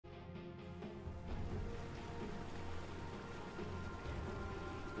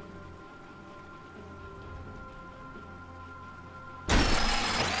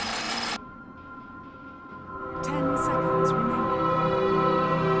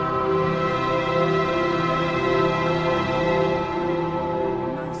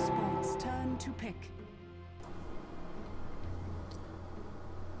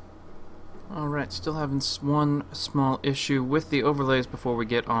Alright, still having one small issue with the overlays before we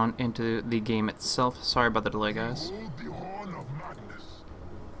get on into the game itself. Sorry about the delay, guys. Hold the horn of madness.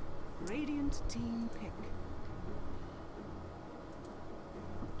 Radiant team pick.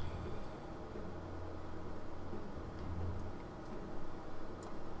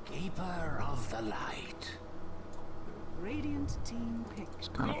 Keeper of the light. Radiant team pick.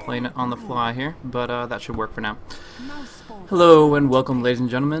 Just kind of playing it on the fly here, but that should work for now. Mouse ball. Hello and welcome, ladies and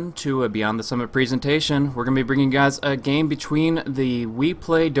gentlemen, to a Beyond the Summit presentation. We're going to be bringing you guys a game between the We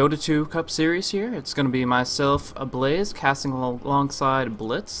Play Dota 2 Cup Series here. It's going to be myself, Blaze, casting alongside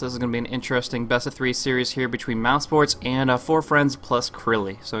Blitz. This is going to be an interesting best-of-3 series here between Mousesports and 4 friends plus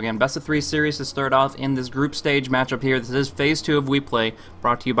Krilly. So again, best-of-3 series to start off in this group stage matchup here. This is Phase 2 of We Play,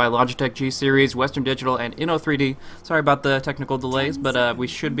 brought to you by Logitech G Series, Western Digital, and Inno3D. Sorry about the technical delays, but we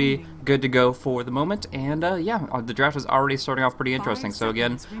should be good to go for the moment. And yeah, the draft is already starting off pretty interesting. So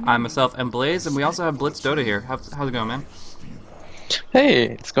again, I'm myself and Blaze, and we also have Blitz Dota here. How's it going, man? Hey,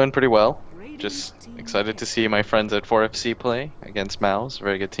 it's going pretty well. Just excited to see my friends at 4FC play against Mouz.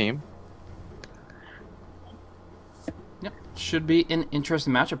 Very good team. Yep, should be an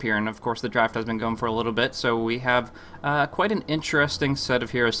interesting matchup here, and of course the draft has been going for a little bit, so we have quite an interesting set of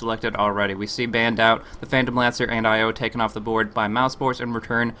heroes selected already. We see banned out the Phantom Lancer and IO taken off the board by Mousesports. In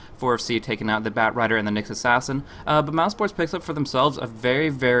return, 4FC taking out the Bat Rider and the Nyx Assassin. But Mousesports picks up for themselves a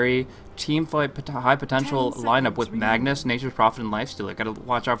very team fight high potential lineup with Magnus, Nature's Prophet, and Lifestealer. Gotta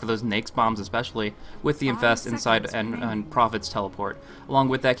watch out for those Nyx bombs, especially with the Infest inside and Prophet's teleport. Along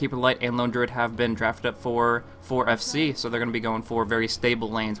with that, Keeper Light and Lone Druid have been drafted up for FC, so they're going to be going for very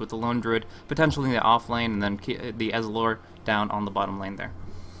stable lanes with the Lone Druid potentially in the off lane and then the Ezreal down on the bottom lane there.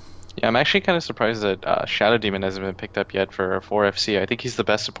 Yeah, I'm actually kind of surprised that Shadow Demon hasn't been picked up yet for 4FC. I think he's the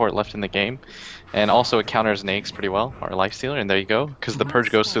best support left in the game. And also it counters Nyx pretty well, or Lifestealer, and there you go. Because the Purge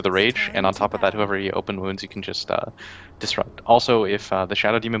goes through the Rage, and on top of that, whoever you open wounds, you can just disrupt. Also, if the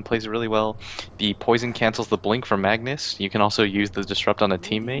Shadow Demon plays really well, the Poison cancels the Blink from Magnus. You can also use the Disrupt on a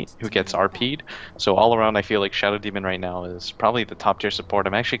teammate who gets RP'd. So all around, I feel like Shadow Demon right now is probably the top tier support.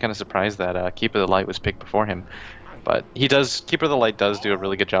 I'm actually kind of surprised that Keeper of the Light was picked before him. But Keeper of the Light does do a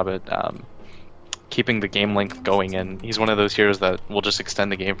really good job at keeping the game length going, and he's one of those heroes that will just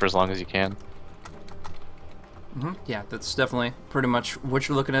extend the game for as long as you can. Yeah, that's definitely pretty much what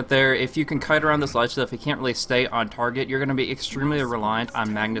you're looking at there. If you can kite around this light stuff, you can't really stay on target. You're going to be extremely reliant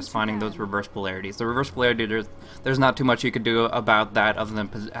on Magnus finding those reverse polarities. The reverse polarity, there's not too much you could do about that other than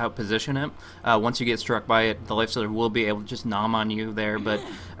outposition it. Once you get struck by it, the Lifestealer will be able to just nom on you there. But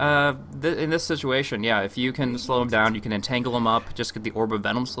in this situation, yeah, if you can slow him down, you can entangle him up, just get the Orb of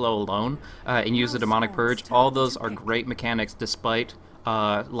Venom slow alone, and use the Demonic Purge. All those are great mechanics despite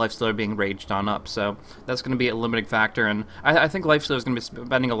Lifestealer being raged on up, so that's going to be a limiting factor, and I think Lifestealer is going to be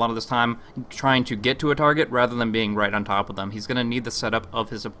spending a lot of this time trying to get to a target rather than being right on top of them. He's going to need the setup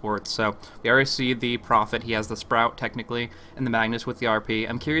of his support, so we already see the Prophet, he has the Sprout technically, and the Magnus with the RP.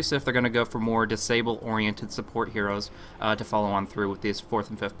 I'm curious if they're going to go for more disable-oriented support heroes to follow on through with these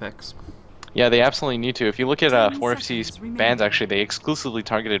 4th and 5th picks. Yeah, they absolutely need to. If you look at 4FC's bans, actually, they exclusively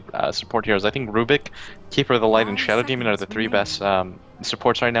targeted support heroes. I think Rubik, Keeper of the Light, and Shadow Demon are the 3 best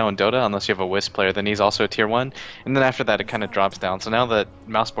supports right now in Dota, unless you have a Wisp player, then he's also a tier 1. And then after that, it kind of drops down. So now that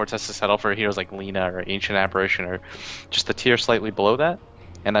Mousesports has to settle for heroes like Lina or Ancient Apparition or just the tier slightly below that,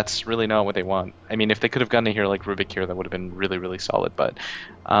 and that's really not what they want. I mean, if they could have gotten a hero like Rubik here, that would have been really solid, but...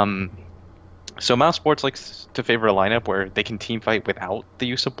 So Mousesports likes to favor a lineup where they can team fight without the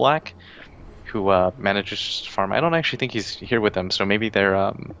use of Black, who manages farm. I don't actually think he's here with them, so maybe their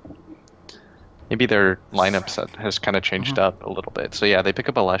lineup set has kind of changed up a little bit. So yeah, they pick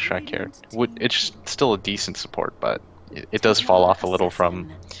up a Leshrac here. It's still a decent support, but it does fall off a little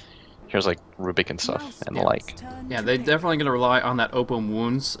from heroes like Rubik and stuff and the like. Yeah, they're definitely going to rely on that open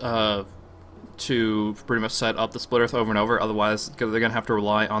wounds to pretty much set up the Split Earth over and over. Otherwise, they're going to have to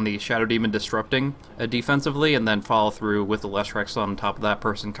rely on the Shadow Demon disrupting defensively and then follow through with the Leshrac on top of that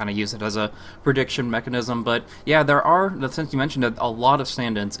person, kind of use it as a prediction mechanism. But yeah, there are, since you mentioned it, a lot of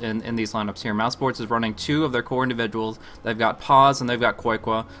stand-ins in these lineups here. Mousesports is running 2 of their core individuals. They've got Paz and they've got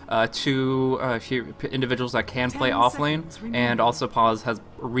Koikwa, 2 individuals that can play offlane, and also Paz has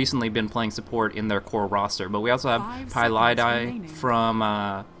recently been playing support in their core roster. But we also have Pylidai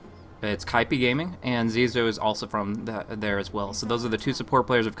from It's Kaipi Gaming, and Zizo is also from there as well. So those are the two support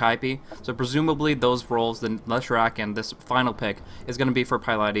players of Kaipi. So presumably those roles, the Leshrac and this final pick, is going to be for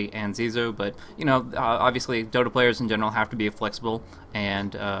Pilotti and Zizo. But, you know, obviously Dota players in general have to be flexible,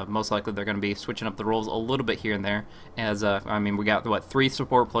 and most likely they're going to be switching up the roles a little bit here and there. As, I mean, we got, what, 3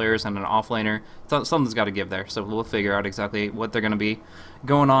 support players and an offlaner. Something's got to give there, so we'll figure out exactly what they're going to be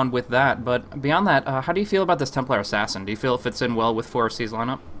going on with that. But beyond that, how do you feel about this Templar Assassin? Do you feel it fits in well with 4FC's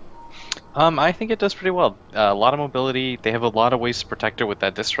lineup? I think it does pretty well. A lot of mobility. They have a lot of ways to protect her with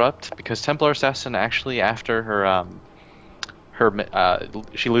that disrupt, because Templar Assassin actually, after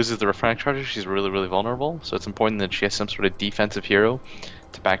she loses the refract charger, she's really vulnerable. So it's important that she has some sort of defensive hero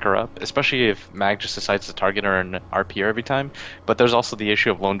to back her up, especially if Mag just decides to target her and RP her every time. But there's also the issue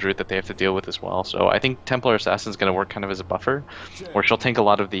of Lone Druid that they have to deal with as well. So I think Templar Assassin is going to work kind of as a buffer, where she'll tank a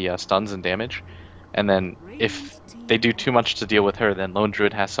lot of the stuns and damage. And then if they do too much to deal with her, then Lone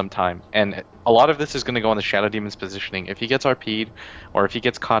Druid has some time. And a lot of this is going to go on the Shadow Demon's positioning. If he gets RP'd, or if he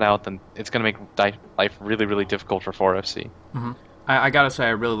gets caught out, then it's going to make life really difficult for 4FC. Mm-hmm. I gotta say, I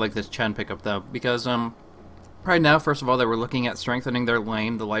really like this Chen pickup, though, because right now, first of all, they were looking at strengthening their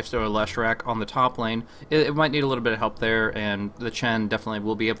lane, the Lifesteal Leshrac on the top lane. It might need a little bit of help there, and the Chen definitely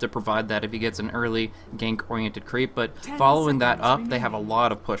will be able to provide that if he gets an early gank-oriented creep. But following that up, they have a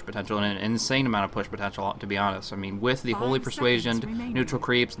lot of push potential, and an insane amount of push potential, to be honest. I mean, with the Holy Persuasion, neutral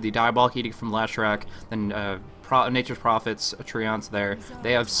creeps, the Diabolic Edict from Leshrac, then Nature's Prophets, Treants there,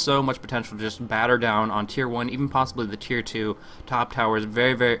 they have so much potential to just batter down on Tier 1, even possibly the Tier 2 top towers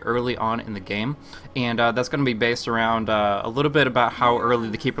very early on in the game. And that's going to be based around a little bit about how early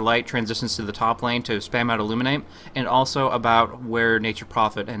the Keeper Light transitions to the top lane to spam out Illuminate, and also about where Nature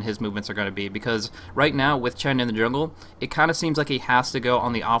Prophet and his movements are going to be. Because right now, with Chen in the jungle, it kind of seems like he has to go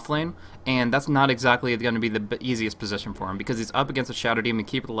on the off lane, and that's not exactly going to be the easiest position for him, because he's up against a Shadow Demon,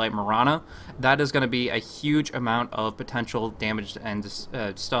 Keeper the Light, Mirana. That is going to be a huge amount of potential damage and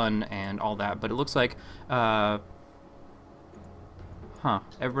stun and all that. But it looks like,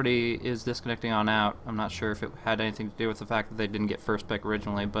 everybody is disconnecting on out. I'm not sure if it had anything to do with the fact that they didn't get first pick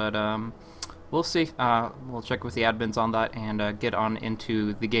originally, but we'll see. We'll check with the admins on that and get on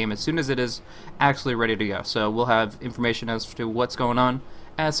into the game as soon as it is actually ready to go. So we'll have information as to what's going on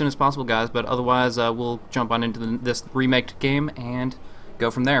as soon as possible, guys, but otherwise we'll jump on into this remaked game and go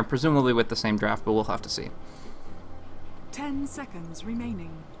from there, presumably with the same draft, but we'll have to see. 10 seconds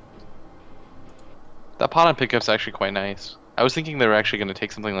remaining. That Pawn pickup's actually quite nice. I was thinking they were actually going to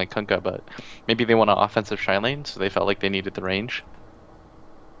take something like Kunkka, but maybe they want an offensive Shy Lane, so they felt like they needed the range.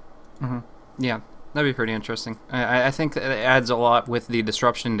 Yeah, that'd be pretty interesting. I think it adds a lot with the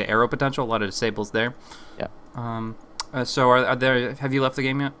disruption to arrow potential, a lot of disables there. Yeah. So are there? Have you left the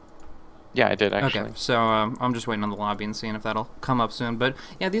game yet? Yeah, I did, actually. Okay, so I'm just waiting on the lobby and seeing if that'll come up soon. But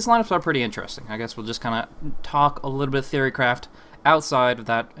yeah, these lineups are pretty interesting. I guess we'll just kind of talk a little bit of theorycraft outside of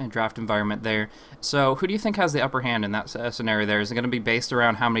that draft environment there. So who do you think has the upper hand in that scenario there? Is it going to be based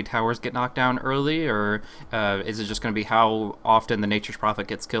around how many towers get knocked down early, or is it just going to be how often the Nature's Prophet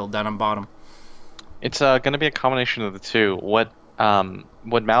gets killed down on bottom? It's going to be a combination of the two. What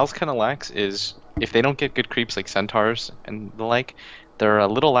Mouz kind of lacks is, if they don't get good creeps like Centaurs and the like, they're a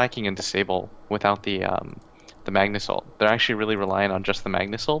little lacking in Disable without the Magnusult. They're actually really relying on just the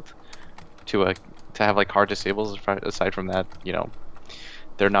Magnusult to have like hard disables. Aside from that, you know,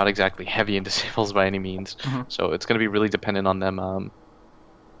 they're not exactly heavy in disables by any means. So it's going to be really dependent on them oh,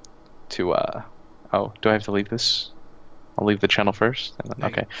 do I have to leave this? I'll leave the channel first.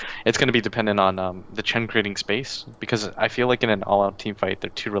 Okay. It's going to be dependent on the Chen creating space, because I feel like in an all-out team fight, they're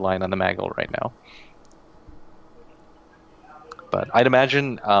too reliant on the Maggle right now. But I'd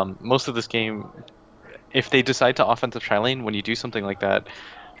imagine most of this game, if they decide to offensive tri-lane, when you do something like that,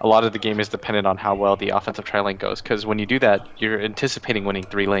 a lot of the game is dependent on how well the offensive tri-lane goes. Because when you do that, you're anticipating winning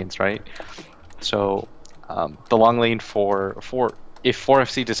 3 lanes, right? So the long lane if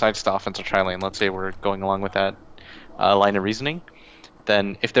 4FC decides to offensive tri-lane, let's say we're going along with that line of reasoning,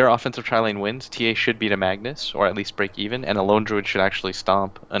 then if their offensive tri-lane wins, TA should beat a Magnus, or at least break even, and a Lone Druid should actually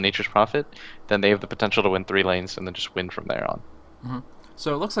stomp a Nature's Prophet. Then they have the potential to win 3 lanes and then just win from there on.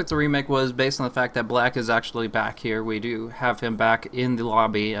 So it looks like the remake was based on the fact that Black is actually back here. We do have him back in the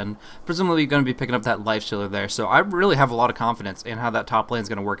lobby, and presumably going to be picking up that Lifestealer there. So I really have a lot of confidence in how that top lane is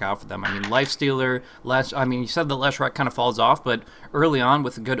going to work out for them. I mean, Lifestealer, you said the Leshrac kind of falls off, but early on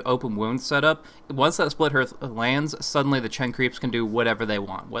with a good open wound setup, once that Split Hearth lands, suddenly the Chen creeps can do whatever they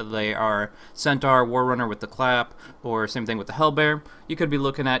want. Whether they are Centaur, Warrunner with the Clap, or same thing with the Hellbear, you could be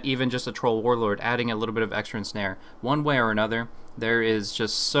looking at even just a Troll Warlord adding a little bit of extra ensnare. One way or another, There is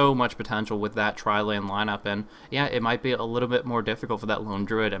just so much potential with that tri-lane lineup, and yeah, it might be a little bit more difficult for that lone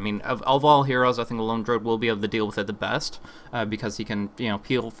druid. I mean, of all heroes, I think the lone druid will be able to deal with it the best, because he can, you know,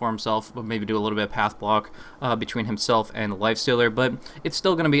 peel for himself, maybe do a little bit of path block between himself and the lifestealer, but it's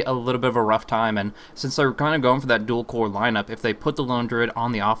still going to be a little bit of a rough time, and since they're kind of going for that dual core lineup, if they put the lone druid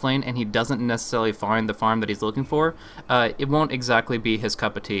on the offlane and he doesn't necessarily find the farm that he's looking for, it won't exactly be his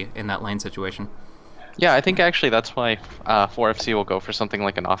cup of tea in that lane situation. Yeah, I think actually that's why 4FC will go for something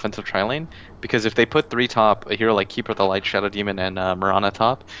like an offensive tri-lane, because if they put 3 top, a hero like Keeper of the Light, Shadow Demon, and Mirana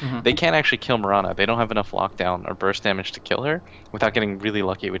top, they can't actually kill Mirana. They don't have enough lockdown or burst damage to kill her without getting really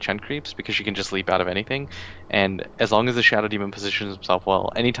lucky with Chen creeps, because she can just leap out of anything. And as long as the Shadow Demon positions himself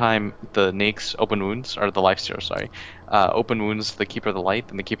well, anytime the Nake's open wounds, or the Lifestealer, sorry, open wounds the Keeper of the Light,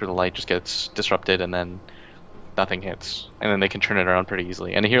 then the Keeper of the Light just gets disrupted and then nothing hits, and then they can turn it around pretty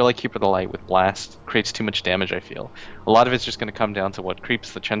easily. And a hero like Keeper of the Light with Blast creates too much damage, I feel. A lot of it's just going to come down to what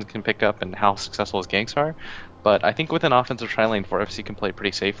creeps the Chen can pick up and how successful his ganks are. But I think with an offensive tri-lane, 4FC can play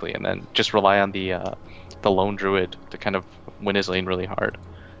pretty safely, and then just rely on the lone druid to kind of win his lane really hard.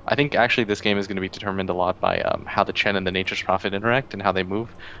 I think actually this game is going to be determined a lot by how the Chen and the Nature's Prophet interact and how they move.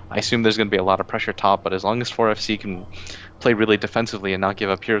 I assume there's going to be a lot of pressure top, but as long as 4FC can play really defensively and not give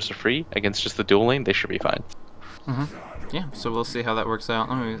up heroes for free against just the dual lane, they should be fine. Yeah, so we'll see how that works out.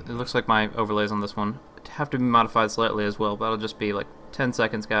 It looks like my overlays on this one have to be modified slightly as well, but it'll just be like 10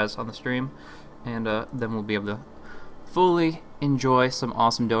 seconds, guys, on the stream, and then we'll be able to fully enjoy some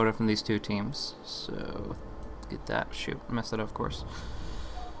awesome Dota from these two teams. So, get that. Shoot, messed it up, of course.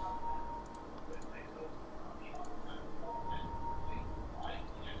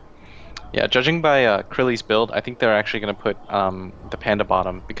 Yeah, judging by Krilly's build, I think they're actually going to put the Panda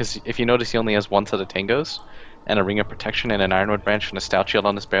bottom, because if you notice, he only has 1 set of Tangos, and a Ring of Protection, and an Ironwood Branch, and a Stout Shield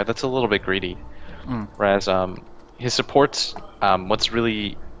on his bear. That's a little bit greedy. Whereas his supports, what's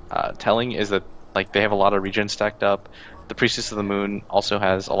really telling is that like they have a lot of regen stacked up. The Priestess of the Moon also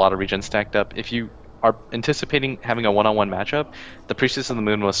has a lot of regen stacked up. If you are anticipating having a one-on-one matchup, the Priestess of the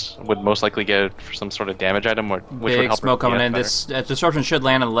Moon would most likely get it for some sort of damage item, which would help smoke her coming in. better. This disruption should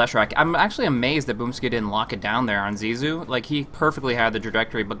land on the Leshrac. I'm actually amazed that Boomski didn't lock it down there on Zizu. Like, he perfectly had the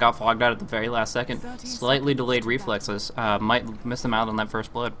trajectory, but got fogged out at the very last second. Slightly delayed reflexes. Might miss them out on that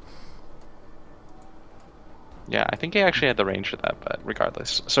first blood. Yeah, I think he actually had the range for that, but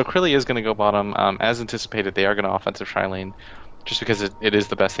regardless. So Krilly is going to go bottom. As anticipated, they are going to offensive tri-lane, just because it is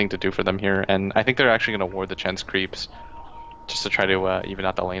the best thing to do for them here. And I think they're actually going to ward the Chen's creeps, just to try to even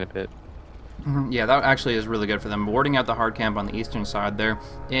out the lane a bit. Yeah, that actually is really good for them. Warding out the hard camp on the eastern side there,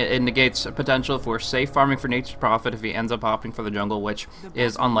 it negates potential for safe farming for Nature's Prophet if he ends up opting for the jungle, which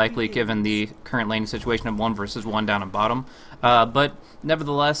is unlikely given the current laning situation of 1 versus 1 down and bottom. But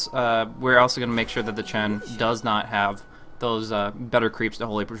nevertheless, we're also going to make sure that the Chen does not have those better creeps to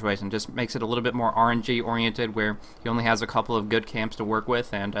Holy Persuasion. Just makes it a little bit more RNG oriented, where he only has a couple of good camps to work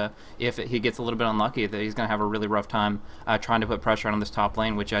with, and if he gets a little bit unlucky, that he's going to have a really rough time trying to put pressure on this top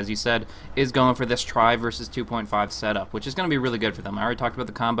lane, which, as you said, is going for this try versus 2.5 setup, which is going to be really good for them. I already talked about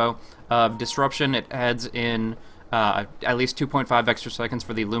the combo of Disruption. It adds in at least 2.5 extra seconds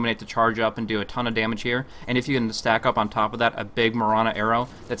for the Illuminate to charge up and do a ton of damage here. And if you can stack up on top of that a big Mirana arrow,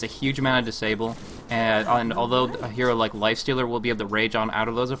 that's a huge amount of disable. And although a hero like Lifestealer will be able to rage on out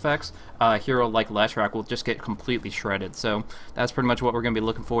of those effects, a hero like Leshrac will just get completely shredded. So that's pretty much what we're going to be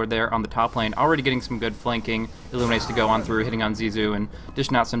looking for there on the top lane. Already getting some good flanking Illuminates to go on through, hitting on Zizu and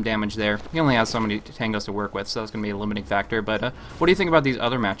dishing out some damage there. He only has so many tangos to work with, so that's going to be a limiting factor. But what do you think about these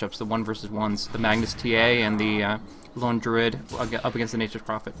other matchups, the 1 versus 1s, the Magnus TA and the Lone Druid up against the Nature's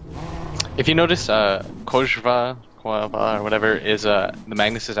Prophet? If you notice, Kojva, or whatever, is the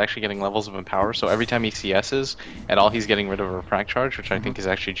Magnus is actually getting levels of Empower, so every time he CS's at all, he's getting rid of a Refract Charge, which I think is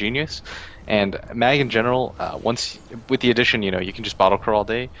actually genius. And Mag in general, once with the addition, you can just bottle crow all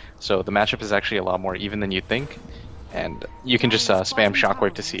day, so the matchup is actually a lot more even than you'd think. And you can just spam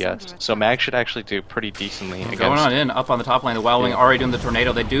Shockwave to CS. So Mag should actually do pretty decently against... Going on in, up on the top lane, the Wild Wing already doing the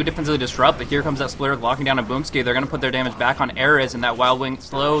Tornado. They do defensively disrupt, but here comes that Splitter locking down a Boomski. They're going to put their damage back on Ares, and that Wild Wing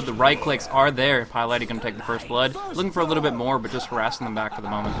slow. The right clicks are there. Piloty going to take the first blood. Looking for a little bit more, but just harassing them back for the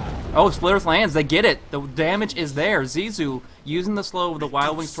moment. Oh, Splitter lands. They get it. The damage is there. Zizu using the slow of the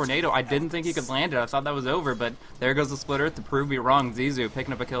Wild Wing's Tornado. I didn't think he could land it. I thought that was over, but there goes the Splitter to prove me wrong. Zizu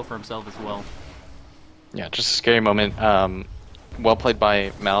picking up a kill for himself as well. Yeah, just a scary moment. Well played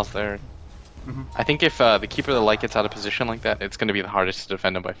by Mouz there. I think if the Keeper of the Light gets out of position like that, it's going to be the hardest to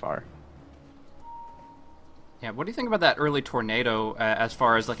defend him by far. Yeah, what do you think about that early tornado as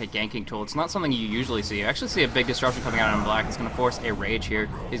far as like a ganking tool? It's not something you usually see. You actually see a big disruption coming out on black. It's going to force a rage here.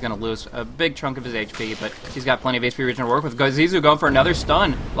 He's going to lose a big chunk of his HP, but he's got plenty of HP region to work with. Zizu going for another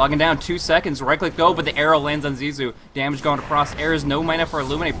stun. Logging down 2 seconds. Right click go, but the arrow lands on Zizu. Damage going across. Errors, no mana for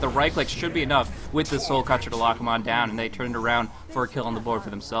Illuminate, but the right click should be enough with the Soul Catcher to lock him on down, and they turned around for a kill on the board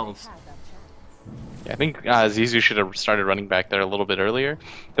for themselves. Yeah, I think Zizu should have started running back there a little bit earlier.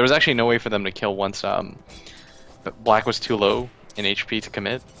 There was actually no way for them to kill once but black was too low in HP to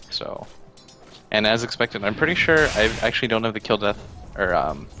commit, so... And as expected, I'm pretty sure, I actually don't have the kill death,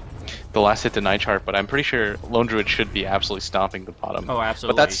 or the last hit deny chart, but I'm pretty sure Lone Druid should be absolutely stomping the bottom. Oh,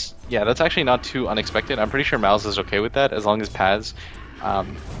 absolutely. But that's actually not too unexpected. I'm pretty sure Mouz is okay with that, as long as Paz,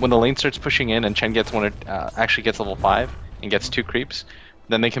 when the lane starts pushing in and Chen gets actually gets level 5 and gets 2 creeps,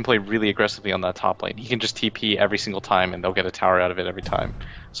 then they can play really aggressively on that top lane. He can just TP every single time and they'll get a tower out of it every time.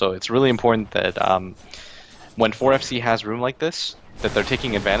 So it's really important that when 4FC has room like this, that they're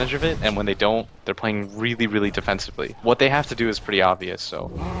taking advantage of it, and when they don't, they're playing really, really defensively. What they have to do is pretty obvious, so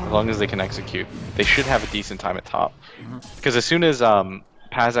as long as they can execute, they should have a decent time at top. Because as soon as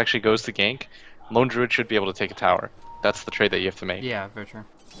Paz actually goes to gank, Lone Druid should be able to take a tower. That's the trade that you have to make. Yeah, very true.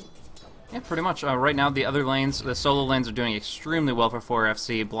 Yeah, pretty much. Right now, the other lanes, the solo lanes, are doing extremely well for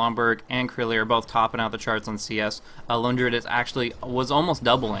 4FC. Blomberg and Krilly are both topping out the charts on CS. Lone Druid was almost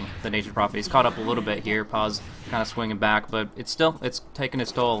doubling the Nature's Prophet. He's caught up a little bit here. Pause kind of swinging back, but it's taking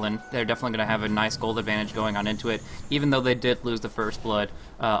its toll, and they're definitely going to have a nice gold advantage going on into it, even though they did lose the first blood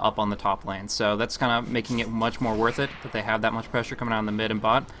up on the top lane. So that's kind of making it much more worth it that they have that much pressure coming out in the mid and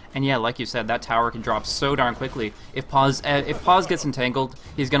bot. And yeah, like you said, that tower can drop so darn quickly. If Pause gets entangled,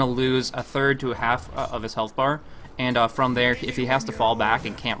 he's going to lose a third to a half of his health bar. And from there, if he has to fall back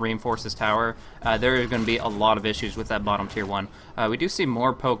and can't reinforce his tower, there are going to be a lot of issues with that bottom tier 1. We do see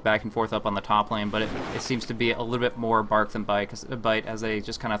more poke back and forth up on the top lane, but it seems to be a little bit more bark than bite as they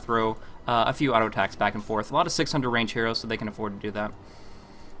just kind of throw a few auto attacks back and forth. A lot of 600 range heroes, so they can afford to do that.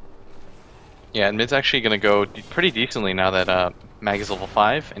 Yeah, and mid's actually going to go pretty decently now that Mag is level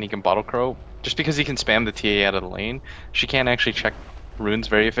 5, and he can Bottle Crow. Just because he can spam the TA out of the lane, she can't actually check runes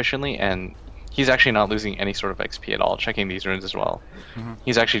very efficiently, and he's actually not losing any sort of XP at all, checking these runes as well.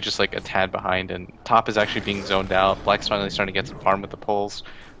 He's actually just like a tad behind, and top is actually being zoned out. Black's finally starting to get some farm with the pulls,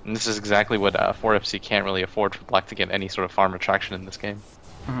 and this is exactly what 4FC can't really afford for Black to get any sort of farm attraction in this game.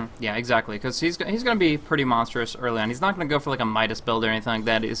 Yeah, exactly, because he's going to be pretty monstrous early on. He's not going to go for like a Midas build or anything like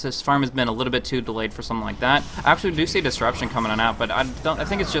that. His farm has been a little bit too delayed for something like that. I actually do see Disruption coming on out, but I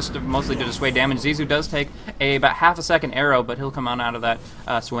think it's just mostly to dissuade damage. Zizu does take about half a second arrow, but he'll come on out of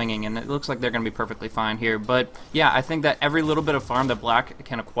that swinging, and it looks like they're going to be perfectly fine here. But yeah, I think that every little bit of farm that Black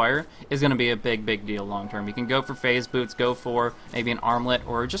can acquire is going to be a big deal long term. You can go for phase boots, go for maybe an armlet,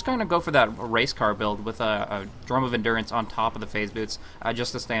 or just kind of go for that race car build with a drum of endurance on top of the phase boots,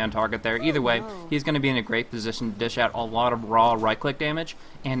 just to stay on target there. Either way, he's going to be in a great position to dish out a lot of raw right-click damage,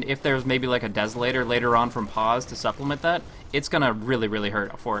 and if there's maybe like a Desolator later on from Pause to supplement that, it's going to really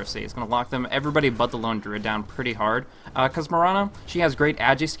hurt 4FC. It's going to lock them, everybody but the Lone Druid, down pretty hard. Because Mirana, she has great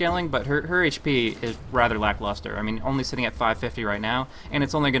agi scaling, but her HP is rather lackluster. I mean, only sitting at 550 right now, and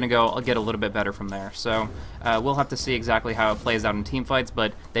it's only going to get a little bit better from there. So we'll have to see exactly how it plays out in team fights,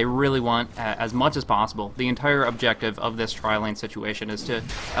 but they really want, as much as possible, the entire objective of this tri-lane situation is to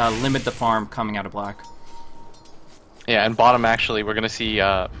limit the farm coming out of Black. Yeah, and bottom actually, we're going to see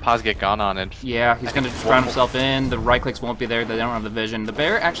Paz get gone on. And yeah, he's going to drown himself in. The right clicks won't be there. They don't have the vision. The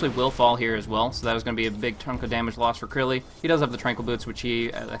bear actually will fall here as well, so that is going to be a big chunk of damage loss for Krilly. He does have the Tranquil Boots, which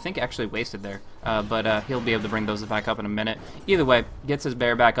he, I think, actually wasted there. But he'll be able to bring those back up in a minute. Either way, gets his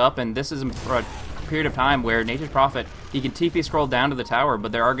bear back up, and this is for a period of time where Nature's Prophet, he can TP scroll down to the tower,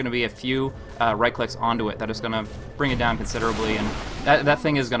 but there are going to be a few right clicks onto it that is going to bring it down considerably, and that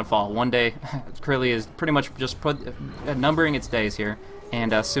thing is going to fall. One day, Krilly is pretty much just numbering its days here,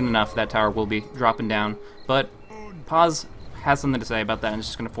 and soon enough that tower will be dropping down. But Paz has something to say about that, and it's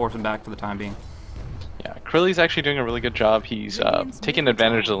just going to force him back for the time being. Yeah, Krilly's actually doing a really good job. He's taking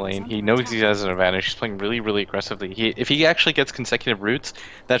advantage of the lane. He knows he has an advantage. He's playing really aggressively. If he actually gets consecutive roots,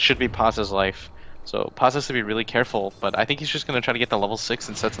 that should be Paz's life. So Paz has to be really careful, but I think he's just going to try to get to level 6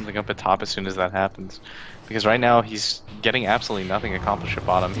 and set something up at top as soon as that happens. Because right now he's getting absolutely nothing accomplished at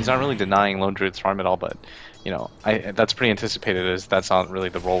bottom. He's not really denying Lone Druid's farm at all, but you know, that's pretty anticipated, as that's not really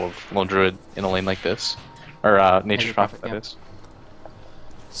the role of Lone Druid in a lane like this. Or Nature's Prophet, that is.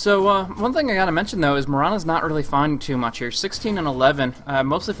 So one thing I gotta mention though is Mirana's not really finding too much here. 16 and 11,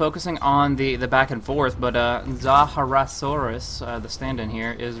 mostly focusing on the back and forth, but Zaharasaurus, the stand-in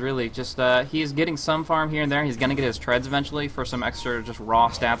here, is really just he's getting some farm here and there. He's gonna get his treads eventually for some extra just raw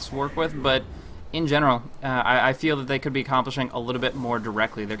stats to work with, but In general, I feel that they could be accomplishing a little bit more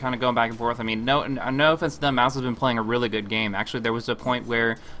directly. They're kind of going back and forth. I mean, no offense to them, Mouz has been playing a really good game. Actually, there was a point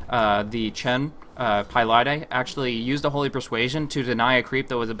where the Chen Pailade actually used a Holy Persuasion to deny a creep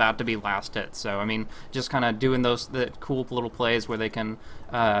that was about to be last hit. So, I mean, just kind of doing the cool little plays where they can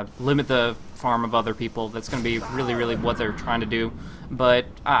limit the farm of other people. That's going to be really, really what they're trying to do. But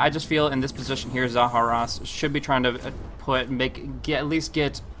I just feel in this position here, Zaharas should be trying to at least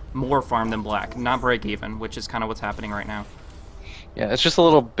get more farm than black, not break even, which is kind of what's happening right now. Yeah, it's just a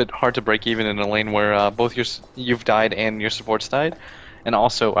little bit hard to break even in a lane where both you've died and your support's died. And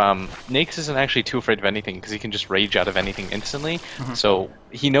also, Nakes isn't actually too afraid of anything because he can just rage out of anything instantly. So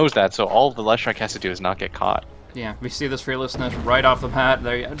he knows that, so all the Leshrac has to do is not get caught. Yeah, we see this fearlessness right off the bat.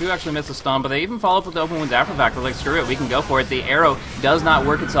 They do actually miss a stun, but they even follow up with the open wounds after fact. They're like, screw it, we can go for it. The arrow does not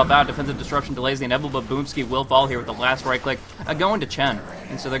work itself out. Defensive disruption delays the inevitable, but Boomski will fall here with the last right click going to Chen.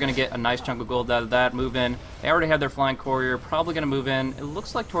 And so they're going to get a nice chunk of gold out of that. Move in. They already have their flying courier. Probably going to move in. It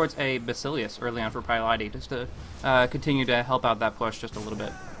looks like towards a Basilius early on for Pailade, just to continue to help out that push just a little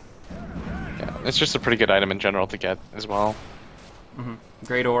bit. Yeah, it's just a pretty good item in general to get as well.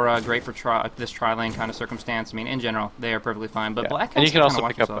 Great aura, great for this tri-lane kind of circumstance. I mean, in general, they are perfectly fine. But Black and has you can to also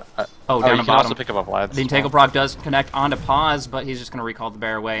watch pick himself. up. Down you the can bottom. also pick up Vlad's. The Entangle proc does connect onto pause, but he's just going to recall the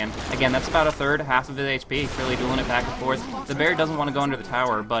bear away. And again, that's about a third, half of his HP, really dueling it back and forth. The bear doesn't want to go under the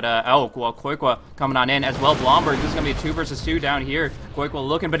tower, but Koikwa coming on in as well. Blomberg, this is going to be a 2 versus 2 down here. Koikwa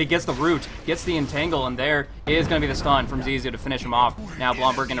looking, but he gets the root, gets the entangle, and there is going to be the stun from Zizou to finish him off. Now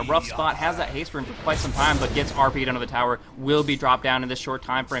Blomberg in a rough spot, has that haste rune for quite some time, but gets RP'd under the tower, will be dropped down in this short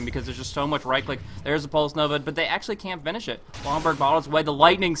time frame because there's just so much right click. There's the Pulse Nova, but they actually can't finish it. Blomberg bottles away. The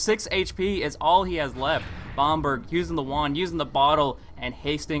Lightning, 6 HP is all he has left. Blomberg using the wand, using the bottle, and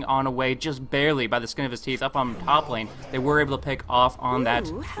hasting on away just barely by the skin of his teeth up on top lane. They were able to pick off on that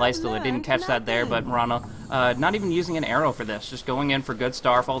lifesteal. Didn't catch that there, but Murano not even using an arrow for this. Just going in for good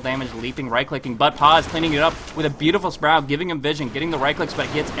starfall damage, leaping, right-clicking, but Paz cleaning it up with a beautiful Sprout, giving him vision, getting the right-clicks, but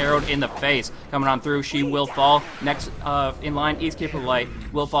it gets arrowed in the face. Coming on through, she will fall. Next in line, Eastkeeper Light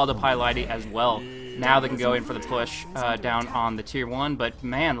will fall to Pailade as well. Now they can go in for the push down on the tier 1, but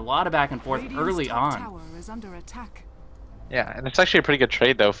man, a lot of back and forth early on. Yeah, and it's actually a pretty good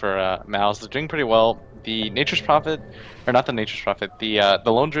trade though for Mouz. They're doing pretty well. The Nature's Prophet, or not the Nature's Prophet, the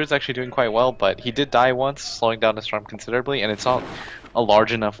Lone Druid's actually doing quite well, but he did die once, slowing down the storm considerably, and it's not a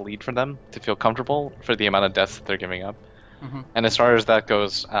large enough lead for them to feel comfortable for the amount of deaths that they're giving up. And as far as that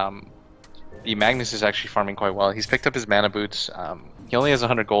goes, the Magnus is actually farming quite well. He's picked up his mana boots. He only has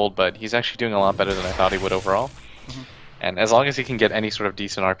 100 gold, but he's actually doing a lot better than I thought he would overall. And as long as he can get any sort of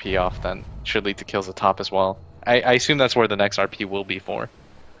decent RP off, then it should lead to kills at top as well. I assume that's where the next RP will be for.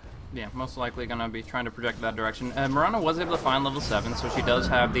 Yeah, most likely going to be trying to project that direction. Murano was able to find level 7, so she does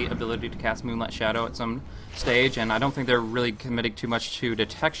have the ability to cast Moonlight Shadow at some stage, and I don't think they're really committing too much to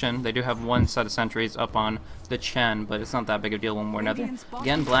detection. They do have one set of sentries up on the Chen, but it's not that big a deal one way or another.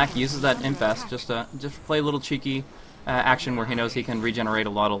 Again, Black uses that Infest just to play a little cheeky action where he knows he can regenerate a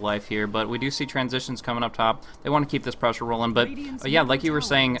lot of life here, but we do see transitions coming up top. They want to keep this pressure rolling, but yeah, like you were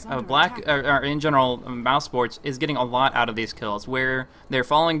saying, Black, or in general, Mouse Sports is getting a lot out of these kills, where they're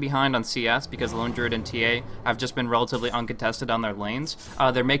falling behind on CS because Lone Druid and TA have just been relatively uncontested on their lanes.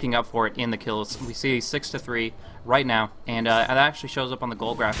 They're making up for it in the kills. We see 6-3 right now, and that actually shows up on the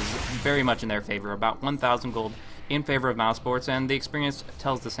gold graph is very much in their favor, about 1,000 gold in favor of Mouse Sports, and the experience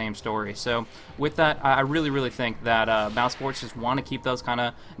tells the same story. So with that, I really think that Mouse Sports just want to keep those kind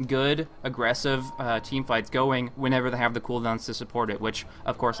of good, aggressive team fights going whenever they have the cooldowns to support it, which,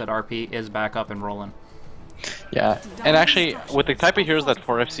 of course, that RP is back up and rolling. Yeah, and actually, with the type of heroes that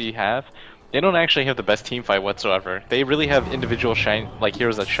 4FC have, they don't actually have the best team fight whatsoever. They really have individual shine, like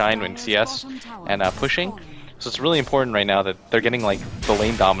heroes that shine in CS and pushing. So it's really important right now that they're getting like the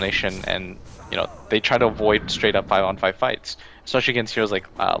lane domination, and you know they try to avoid straight up 5-on-5 fights, especially against heroes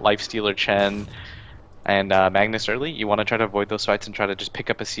like Lifestealer Chen and Magnus early. You want to try to avoid those fights and try to just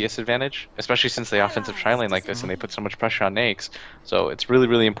pick up a CS advantage, especially since they offensive tri lane like this and they put so much pressure on Nakes. So it's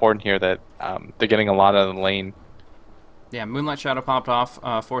really important here that they're getting a lot out of the lane. Yeah, Moonlight Shadow popped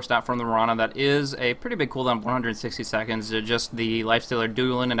off, forced out from the Mirana. That is a pretty big cooldown, 160 seconds. Just the Lifestealer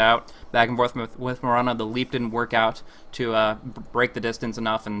dueling it out, back and forth with Mirana. The leap didn't work out to break the distance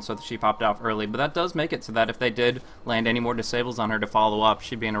enough, and so she popped off early. But that does make it so that if they did land any more disables on her to follow up,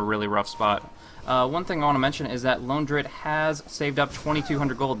 she'd be in a really rough spot. One thing I want to mention is that Lone Druid has saved up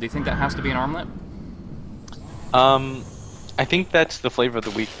 2,200 gold. Do you think that has to be an armlet? I think that's the flavor of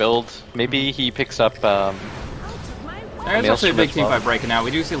the week build. Maybe he picks up There's actually a big team fight breaking out.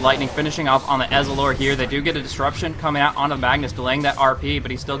 We do see Lightning finishing off on the Ezreal here. They do get a disruption coming out onto Magnus, delaying that RP,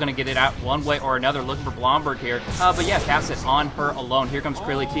 but he's still going to get it out one way or another, looking for Blomberg here. But yeah, casts it on her alone. Here comes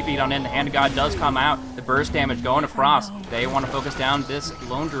Krilly, TP'd on in. The Hand of God does come out. The burst damage going across. They want to focus down this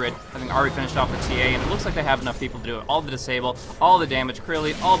Lone Druid, having already finished off the TA, and it looks like they have enough people to do it. All the disable, all the damage.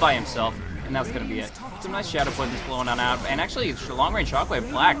 Krilly all by himself. And that's going to be it. Some nice shadow poisons flowing on out. And actually, long-range Shockwave,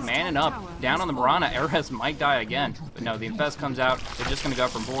 Black, manning up. Down on the Mirana, Ares might die again. But no, the Infest comes out. They're just going to go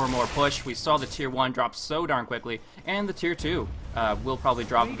for more and more push. We saw the Tier 1 drop so darn quickly. And the Tier 2 will probably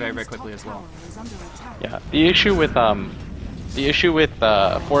drop very, very quickly as well. Yeah, the issue with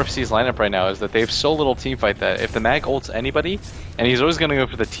 4FC's lineup right now is that they have so little teamfight that if the Mag ults anybody, and he's always going to go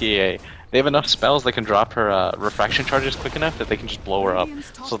for the TA, they have enough spells that can drop her refraction charges quick enough that they can just blow her up.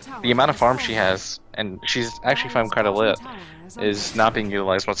 So the amount of farm she has, and she's actually found quite a lit, is not being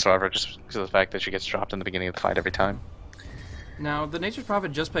utilized whatsoever just because of the fact that she gets dropped in the beginning of the fight every time. Now, the Nature's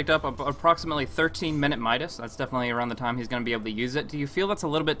Prophet just picked up approximately 13-minute Midas. That's definitely around the time he's going to be able to use it. Do you feel that's a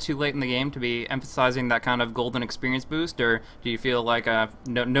little bit too late in the game to be emphasizing that kind of golden experience boost, or do you feel like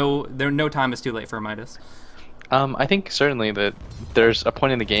no time is too late for a Midas? I think certainly that there's a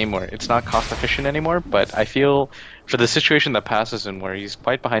point in the game where it's not cost efficient anymore, but I feel for the situation that passes in where he's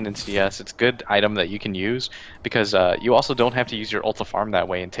quite behind in CS, it's a good item that you can use because you also don't have to use your ult to farm that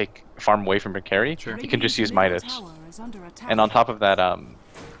way and take farm away from your carry. Sure. You can just use Midas. And on top of that,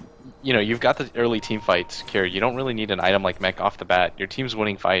 you know, you've got the early team fights secured. You don't really need an item like Mech off the bat. Your team's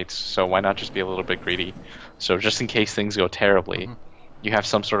winning fights, so why not just be a little bit greedy? So just in case things go terribly, you have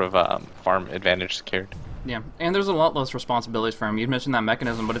some sort of farm advantage secured. Yeah, and there's a lot less responsibilities for him. You mentioned that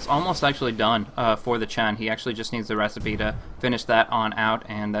mechanism, but it's almost actually done for the Chen. He actually just needs the recipe to finish that on out,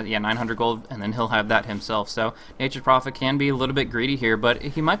 and yeah, 900 gold, and then he'll have that himself. So Nature's Prophet can be a little bit greedy here, but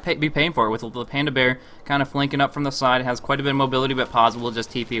he might be paying for it with the Panda Bear kind of flanking up from the side. Has quite a bit of mobility, but Paz will just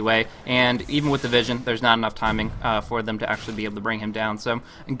TP away, and even with the vision, there's not enough timing for them to actually be able to bring him down. So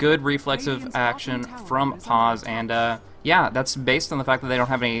good reflexive action from Paz, and yeah, that's based on the fact that they don't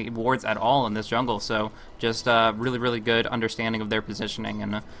have any wards at all in this jungle, so just really, really good understanding of their positioning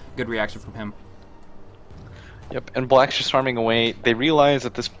and a good reaction from him. Yep, and Black's just farming away. They realize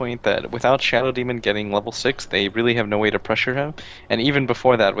at this point that without Shadow Demon getting level 6, they really have no way to pressure him. And even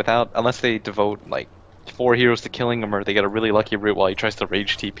before that, unless they devote like 4 heroes to killing him or they get a really lucky route while he tries to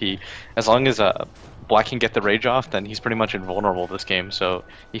rage TP, as long as Black can get the rage off, then he's pretty much invulnerable this game. So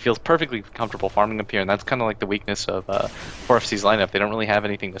he feels perfectly comfortable farming up here, and that's kind of like the weakness of 4FC's lineup. They don't really have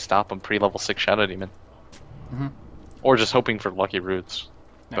anything to stop him pre-level 6 Shadow Demon. Or just hoping for lucky roots.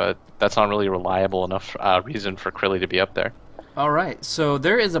 Yeah. But that's not really a reliable enough reason for Krilly to be up there. Alright, so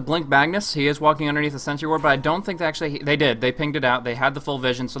there is a Blink Magnus. He is walking underneath the Sentry Ward, but I don't think they did. They pinged it out. They had the full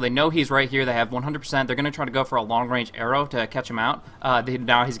vision, so they know he's right here. They have 100%. They're going to try to go for a long-range arrow to catch him out.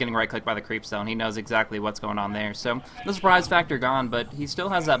 Now he's getting right-clicked by the creep zone. He knows exactly what's going on there. So the surprise factor gone, but he still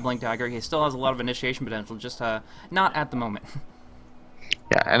has that Blink Dagger. He still has a lot of initiation potential, just not at the moment.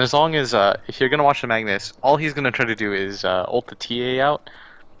 Yeah, and as long as, if you're going to watch the Magnus, all he's going to try to do is ult the TA out,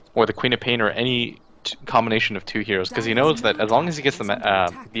 or the Queen of Pain, or any combination of 2 heroes, because he knows that as long as he gets the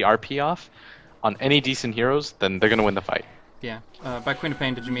RP off on any decent heroes, then they're going to win the fight. Yeah. By Queen of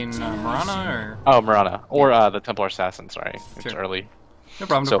Pain, did you mean Mirana, or? Oh, Mirana. Or the Templar Assassin, sorry. It's Sure. early. No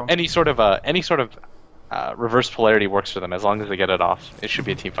problem, So no problem. any sort of reverse polarity works for them, as long as they get it off. It should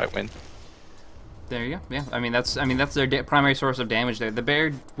be a teamfight win. There you go. Yeah, I mean that's their primary source of damage there. The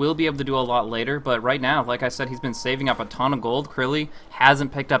bear will be able to do a lot later, but right now, like I said, he's been saving up a ton of gold. Krilly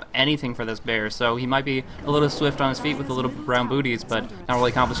hasn't picked up anything for this bear, so he might be a little swift on his feet with the little brown booties, but not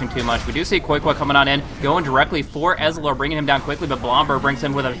really accomplishing too much. We do see Koi coming on in, going directly for Ezreal, bringing him down quickly, but Blomberg brings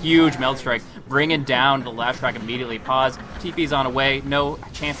him with a huge melt strike, bringing down the last track immediately. Pause. TP's on away, no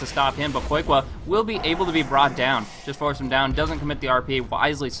chance to stop him, but Koi will be able to be brought down. Just force him down. Doesn't commit the RP,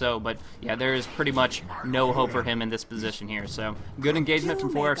 wisely so, but yeah, there is pretty much no hope for him in this position here. So good engagement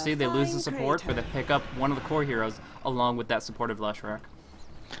from 4FC. They lose the support, but they pick up one of the core heroes along with that supportive Leshrac.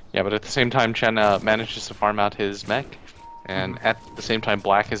 Yeah, but at the same time, Chen manages to farm out his mech, and at the same time,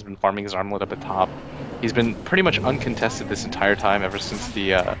 Black has been farming his armlet up at top. He's been pretty much uncontested this entire time ever since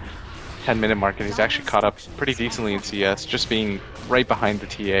the 10-minute mark, and he's actually caught up pretty decently in CS, just being right behind the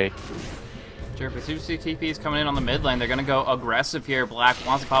TA. Sure, but TP is coming in on the mid lane. They're going to go aggressive here. Black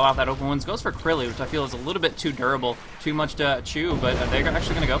wants to pop out that open wounds. Goes for Krilly, which I feel is a little bit too durable, too much to chew, but they're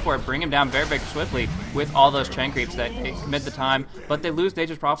actually going to go for it. Bring him down very, very swiftly with all those chain creeps that they commit the time, but they lose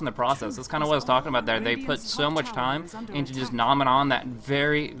Nature's Prophet in the process. That's kind of what I was talking about there. They put so much time into just nomming on that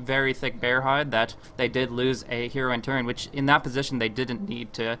very, very thick bear hide that they did lose a hero in turn, which in that position they didn't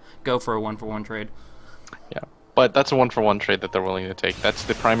need to go for a one-for-one trade. Yeah. but that's a one-for-one trade that they're willing to take. That's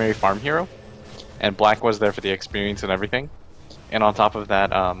the primary farm hero, and Black was there for the experience and everything. And on top of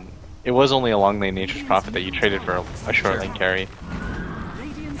that, it was only a long lane Nature's Prophet that you traded for a short lane carry.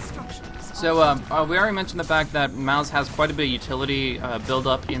 So we already mentioned the fact that Mouz has quite a bit of utility build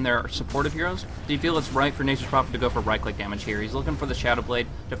up in their supportive heroes. Do you feel it's right for Nature's Prophet to go for right-click damage here? He's looking for the Shadow Blade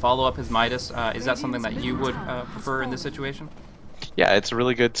to follow up his Midas. Is that something that you would prefer in this situation? Yeah, it's a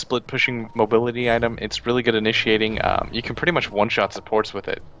really good split pushing mobility item. It's really good initiating. You can pretty much one-shot supports with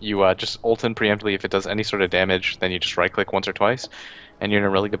it. You just ult in preemptively. If it does any sort of damage, then you just right-click once or twice, and you're in a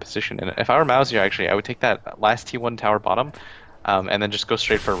really good position. And if I were Mouz here, actually, I would take that last T1 tower bottom, and then just go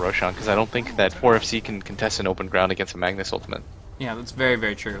straight for a Roshan, because I don't think that 4FC can contest an open ground against a Magnus ultimate. Yeah, that's very,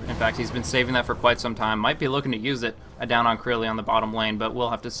 very true. In fact, he's been saving that for quite some time. Might be looking to use it down on Krilly on the bottom lane, but we'll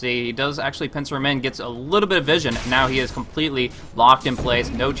have to see. He does actually pincer him in, gets a little bit of vision. Now he is completely locked in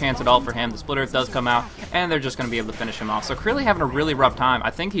place. No chance at all for him. The Split Earth does come out, and they're just going to be able to finish him off. So Krilly having a really rough time. I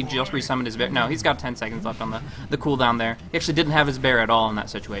think he just resummoned his bear. No, he's got 10 seconds left on the cooldown there. He actually didn't have his bear at all in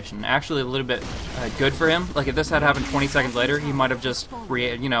that situation. Actually, a little bit good for him. Like, if this had happened 20 seconds later, he might have just,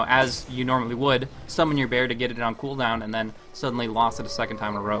 as you normally would, summon your bear to get it on cooldown, and then suddenly lost it a second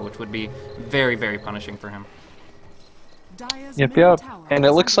time in a row, which would be very, very punishing for him. Yep. And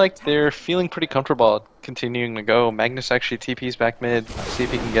it looks like they're feeling pretty comfortable continuing to go. Magnus actually TP's back mid. See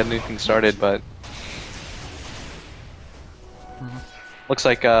if he can get anything started, but looks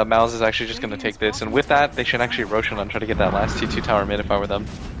like Mouz is actually just going to take this. And with that, they should actually Roshan and try to get that last T2 tower mid if I were them.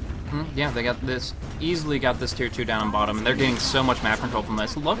 Yeah, they got this, easily got this tier 2 down on bottom, and they're getting so much map control from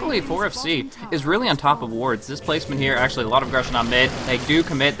this. Luckily, 4FC is really on top of wards. This placement here, actually a lot of aggression on mid. They do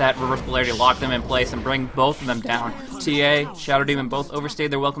commit that reverse polarity, lock them in place, and bring both of them down. TA, Shadow Demon both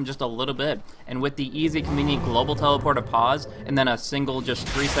overstayed their welcome just a little bit. And with the easy, convenient global teleport of pause, and then a single just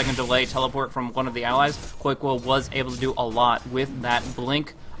 3-second delay teleport from one of the allies, Quakewill was able to do a lot with that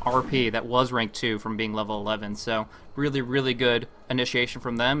blink RP that was rank 2 from being level 11. So really, really good initiation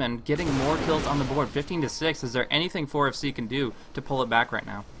from them and getting more kills on the board. 15-6. Is there anything 4FC can do to pull it back right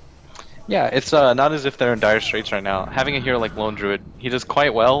now? Yeah, it's not as if they're in dire straits right now. Having a hero like Lone Druid, he does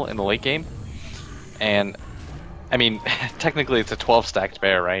quite well in the late game. And, I mean, technically it's a 12 stacked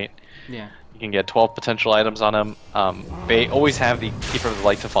bear, right? Yeah. You can get 12 potential items on him. They always have the Keeper of the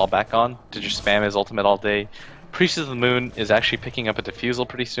Light to fall back on, to just spam his ultimate all day. Priest of the Moon is actually picking up a defusal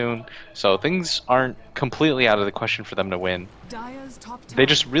pretty soon, so things aren't completely out of the question for them to win. They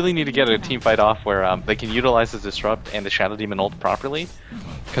just really need to get a team fight off where they can utilize the Disrupt and the Shadow Demon ult properly.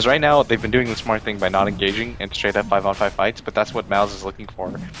 Because right now, they've been doing the smart thing by not engaging and straight up 5-on-5 fights, but that's what Mouz is looking for.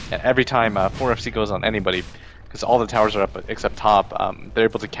 And every time 4FC goes on anybody, because all the towers are up except top, they're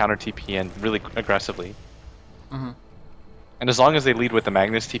able to counter TP in really aggressively. And as long as they lead with the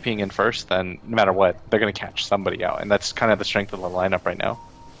Magnus TPing in first, then no matter what, they're going to catch somebody out. And that's kind of the strength of the lineup right now.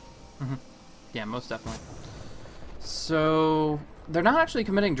 Yeah, most definitely. So, they're not actually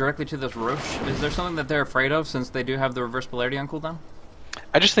committing directly to this Roche. Is there something that they're afraid of since they do have the reverse polarity on cooldown?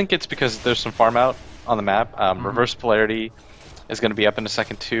 I just think it's because there's some farm out on the map. Reverse polarity is going to be up in a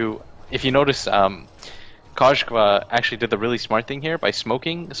second too. If you notice, Kaj actually did the really smart thing here by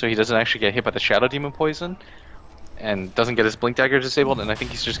smoking, so he doesn't actually get hit by the Shadow Demon poison. And doesn't get his Blink Dagger disabled, and I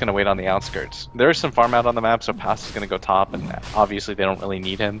think he's just going to wait on the outskirts. There is some farm out on the map, so Pass is going to go top, and obviously they don't really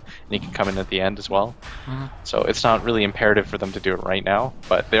need him, and he can come in at the end as well. So it's not really imperative for them to do it right now,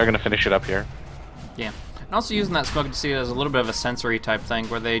 but they're going to finish it up here. Yeah. And also using that smoke to see it as a little bit of a sensory type thing,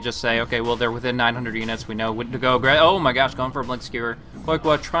 where they just say, okay, well, they're within 900 units, we know when to go. Oh my gosh, going for a Blink Skewer.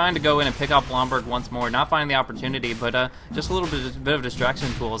 Quakewill trying to go in and pick up Blomberg once more, not finding the opportunity, but just a little bit of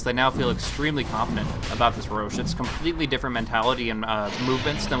distraction tools. They now feel extremely confident about this Roche. It's completely different mentality and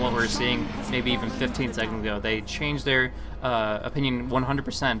movements than what we were seeing maybe even 15 seconds ago. They changed their opinion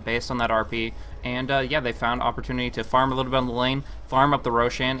 100% based on that RP, and yeah, they found opportunity to farm a little bit on the lane, farm up the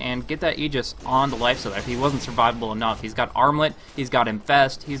Roshan, and get that Aegis on the lifesteal. He wasn't survivable enough. He's got Armlet, he's got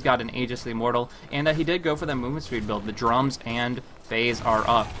Infest, he's got an Aegis the Immortal, and he did go for that movement speed build. The drums and phase are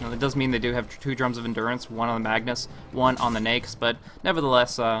up. Now, that does mean they do have 2 drums of endurance, one on the Magnus, one on the Nakes, but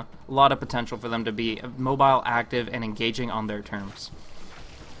nevertheless, a lot of potential for them to be mobile, active, and engaging on their terms.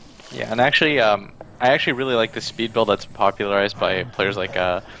 Yeah, and actually, I actually really like the speed build that's popularized by players like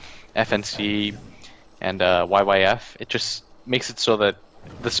FNC and YYF. It just makes it so that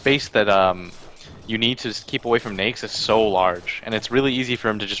the space that you need to keep away from Nakes is so large, and it's really easy for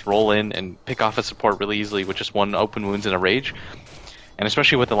him to just roll in and pick off a support really easily with just 1 open wounds and a rage. And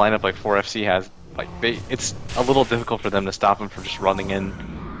especially with the lineup like 4FC has, like it's a little difficult for them to stop him from just running in.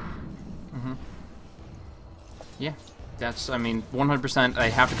 Yeah. That's, I mean, 100% I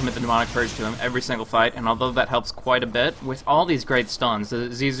have to commit the Demonic Purge to him every single fight, and although that helps quite a bit, with all these great stuns, the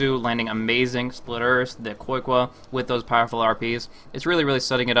Zizu landing amazing Split Earth, the Koikwa with those powerful RPs, it's really, really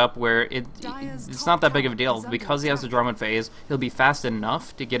setting it up where it's not that big of a deal. Because he has the Drummond phase, he'll be fast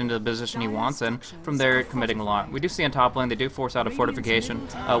enough to get into the position he wants, and from there, committing a lot. We do see on top lane, they do force out a fortification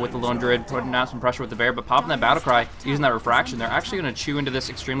with the Lone Druid, putting out some pressure with the Bear, but popping that Battle Cry, using that Refraction, they're actually going to chew into this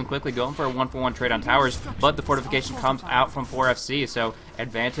extremely quickly, going for a 1-for-1 trade on towers, but the fortification comes out from 4FC, so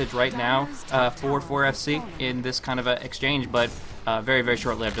advantage right now for 4FC in this kind of a exchange, but very, very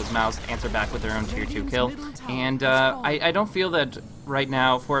short-lived as Mouz answer back with their own tier 2 kill. And I don't feel that right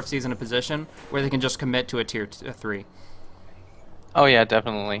now 4FC is in a position where they can just commit to a tier 3. Oh yeah,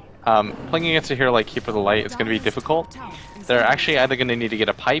 definitely. Playing against a hero like Keeper of the Light is going to be difficult. They're actually either going to need to get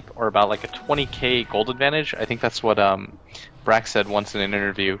a pipe or about like a 20k gold advantage. I think that's what Brack said once in an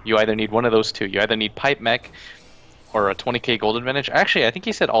interview. You either need one of those two. You either need pipe mech or a 20k gold advantage. Actually, I think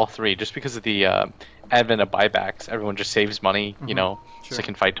he said all three, just because of the advent of buybacks. Everyone just saves money, you know, so they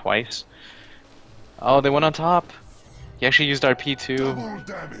can fight twice. Oh, they went on top. He actually used RP too.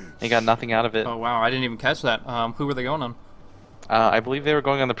 He got nothing out of it. Oh wow, I didn't even catch that. Who were they going on? I believe they were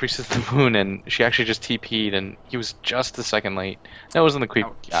going on the Priestess of the Moon, and she actually just TP'd, and he was just a second late. No, it wasn't the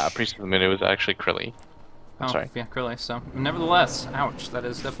Priestess of the Moon, it was actually Krilly. I'm sorry. Yeah, Krilly. So, nevertheless, ouch. That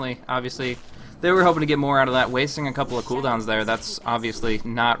is definitely, obviously, they were hoping to get more out of that, wasting a couple of cooldowns there. That's obviously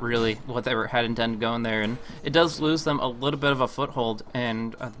not really what they had intended going there, and it does lose them a little bit of a foothold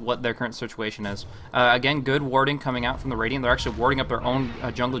in what their current situation is. Again, good warding coming out from the Radiant. They're actually warding up their own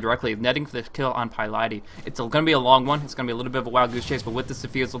jungle directly, netting for the kill on Pylite. It's going to be a long one. It's going to be a little bit of a wild goose chase, but with this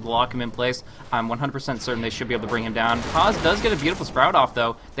defusal to lock him in place, I'm 100% certain they should be able to bring him down. Paz does get a beautiful sprout off,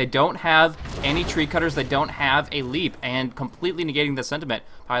 though. They don't have any tree cutters. They don't have a leap, and completely negating the sentiment.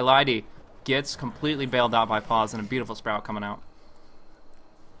 Pylite gets completely bailed out by Pause and a beautiful sprout coming out.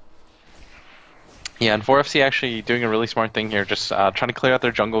 Yeah, and 4FC actually doing a really smart thing here, just trying to clear out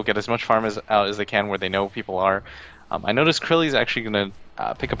their jungle, get as much farm out as they can where they know people are. I noticed Krilly's actually going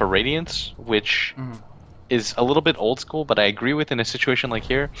to pick up a Radiance, which is a little bit old school, but I agree with in a situation like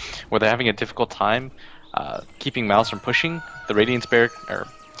here, where they're having a difficult time keeping Mouz from pushing. The Radiance Bear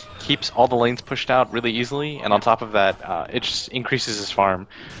keeps all the lanes pushed out really easily, and on top of that, it just increases his farm.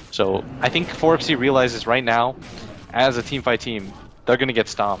 So I think 4FC realizes right now, as a teamfight team, they're going to get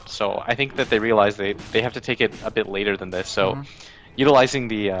stomped. So I think that they realize they have to take it a bit later than this. So utilizing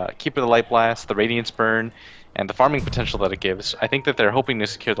the Keeper of the Light Blast, the Radiance Burn, and the farming potential that it gives, I think that they're hoping to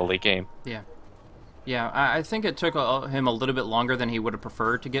secure the late game. Yeah. Yeah, I think it took him a little bit longer than he would have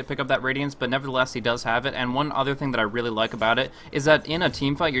preferred to pick up that Radiance, but nevertheless he does have it. And one other thing that I really like about it is that in a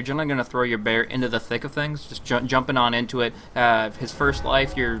team fight, you're generally going to throw your bear into the thick of things, just jumping on into it. His first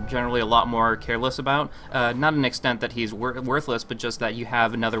life, you're generally a lot more careless about. Not an extent that he's worthless, but just that you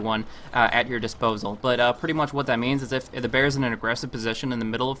have another one at your disposal. But pretty much what that means is if the bear's in an aggressive position in the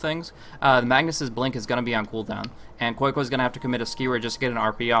middle of things, the Magnus's Blink is going to be on cooldown. And Koiko's going to have to commit a skewer just to get an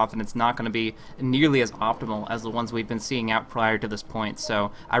RP off, and it's not going to be nearly as optimal as the ones we've been seeing out prior to this point.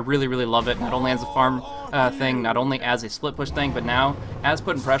 So I really, really love it, not only as a farm thing, not only as a split push thing, but now as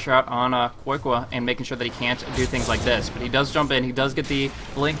putting pressure out on Koiko and making sure that he can't do things like this. But he does jump in, he does get the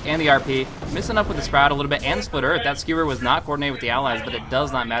Blink and the RP, missing up with the Sprout a little bit and the Split Earth. That skewer was not coordinated with the allies, but it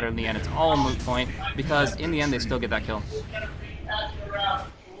does not matter in the end. It's all a moot point, because in the end they still get that kill.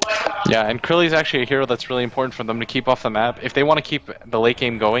 Yeah, and Krilly's actually a hero that's really important for them to keep off the map. If they want to keep the late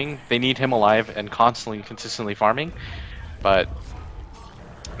game going, they need him alive and constantly, consistently farming. But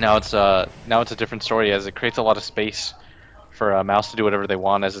now it's a different story, as it creates a lot of space for Mouz to do whatever they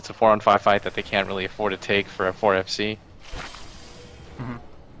want, as it's a 4-on-5 fight that they can't really afford to take for a 4FC.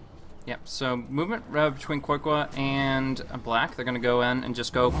 Yep, so movement between Koiko and Black, they're going to go in and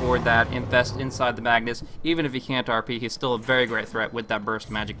just go for that infest inside the Magnus. Even if he can't RP, he's still a very great threat with that burst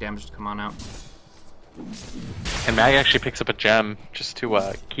magic damage to come on out. And Mag actually picks up a gem just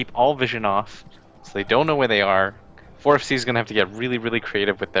to keep all vision off, so they don't know where they are. 4FC is going to have to get really, really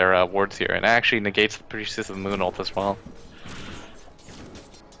creative with their wards here, and it actually negates the Priestess of the Moon ult as well.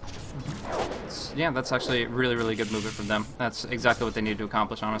 Yeah, that's actually really, really good movement from them. That's exactly what they needed to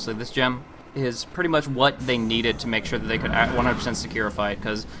accomplish, honestly. This gem is pretty much what they needed to make sure that they could 100% secure a fight,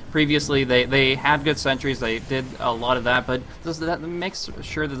 because previously they had good sentries, they did a lot of that, but that makes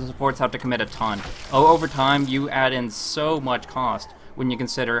sure that the supports have to commit a ton. Over time, you add in so much cost when you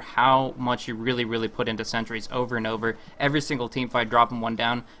consider how much you really put into sentries over and over. Every single team fight dropping one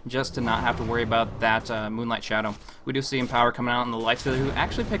down just to not have to worry about that Moonlight Shadow. We do see Empower coming out in the Lifestealer, who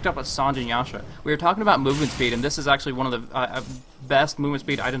actually picked up a Sanjin Yasha. We were talking about movement speed, and this is actually one of the best movement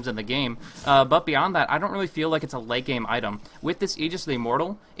speed items in the game. But beyond that, I don't really feel like it's a late game item. With this Aegis of the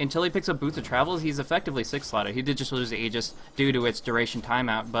Immortal, until he picks up Boots of Travel, he's effectively 6-slotted. He did just lose the Aegis due to its duration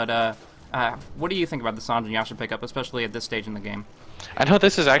timeout, but what do you think about the Sanjin Yasha pickup, especially at this stage in the game? I know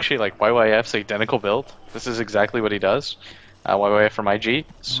this is actually like YYF's identical build. This is exactly what he does. YYF from IG.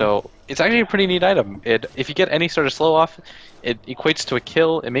 So it's actually a pretty neat item. If you get any sort of slow off, it equates to a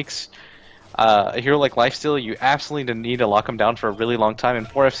kill. It makes a hero like Lifesteal, you absolutely need to lock him down for a really long time, and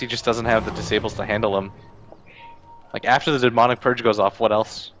 4FC just doesn't have the disables to handle him. Like, after the Demonic Purge goes off, what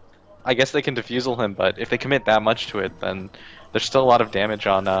else? I guess they can defusal him, but if they commit that much to it, then there's still a lot of damage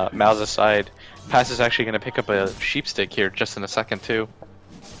on Mouz's side. Pass is actually going to pick up a Sheep Stick here just in a second, too.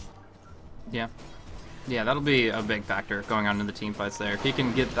 Yeah. Yeah, that'll be a big factor going on in the team fights there. If he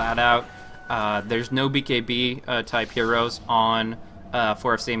can get that out, there's no BKB type heroes on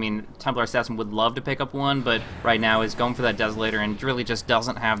 4FC. I mean, Templar Assassin would love to pick up one, but right now is going for that Desolator and really just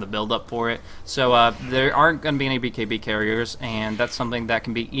doesn't have the build-up for it. So there aren't going to be any BKB carriers, and that's something that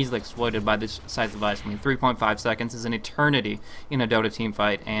can be easily exploited by this Scythe device. I mean, 3.5 seconds is an eternity in a Dota team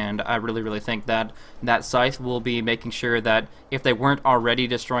fight, and I really think that that Scythe will be making sure that if they weren't already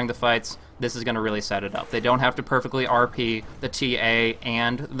destroying the fights, this is going to really set it up. They don't have to perfectly RP the TA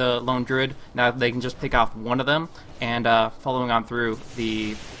and the Lone Druid. Now they can just pick off one of them, and following on through,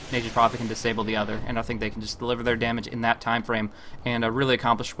 the Nature's Prophet can disable the other, and I think they can just deliver their damage in that time frame and really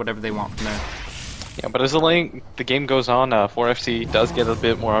accomplish whatever they want from there. Yeah, but as the game goes on, 4FC does get a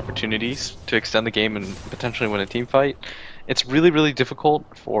bit more opportunities to extend the game and potentially win a team fight. It's really difficult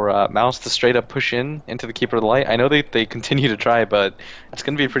for Mouz to straight up push into the Keeper of the Light. I know they continue to try, but it's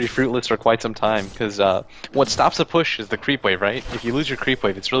going to be pretty fruitless for quite some time, because what stops a push is the creep wave, right? If you lose your creep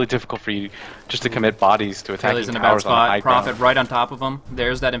wave, it's really difficult for you just to commit bodies to attacking Taylor's in a bad towers on spot. high Prophet ground. right on top of him.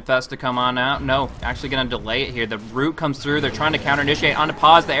 There's that Infest to come on out. No, actually going to delay it here. The root comes through. They're trying to counter-initiate onto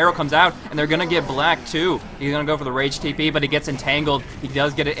pause. The arrow comes out, and they're going to get Black too. He's going to go for the Rage TP, but he gets entangled. He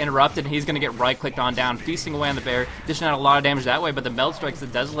does get it interrupted, and he's going to get right-clicked on down, feasting away on the bear, dishing out a lot of damage that way, but the Meld Strikes the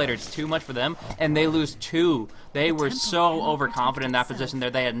Desolator. It's too much for them, and they lose 2. They were so overconfident in that position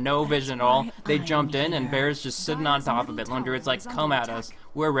there. They had no vision at all. They jumped in, and Bear's just sitting on top of it. Lone Druid's like, come at us.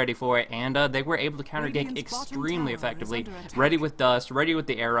 We're ready for it. And they were able to counter-gank extremely effectively. Ready with Dust, ready with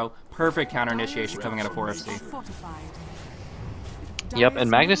the arrow. Perfect counter-initiation coming out of 4FC. Yep, and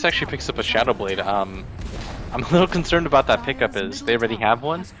Magnus actually picks up a Shadow Blade. I'm a little concerned about that pickup, is they already have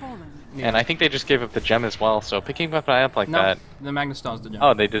one. Yeah. And I think they just gave up the gem as well, so picking up an item like that... the Magnus Stone's the gem.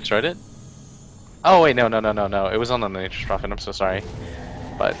 Oh, they destroyed it? Oh, wait, no. It was on the Nature's Prophet, I'm so sorry.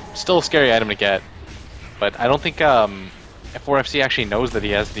 But still a scary item to get. But I don't think 4FC actually knows that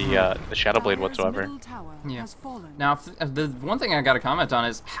he has the Shadow Blade whatsoever. Yeah. Now, the one thing I gotta comment on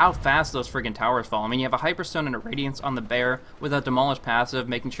is how fast those friggin' towers fall. I mean, you have a Hyperstone and a Radiance on the Bear with a Demolish passive,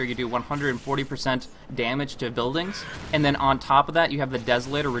 making sure you do 140% damage to buildings, and then on top of that, you have the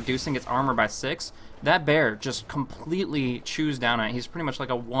Desolator reducing its armor by 6. That Bear just completely chews down on it. He's pretty much like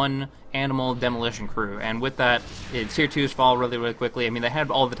a one-animal demolition crew, and with that, Tier 2s fall really quickly. I mean, they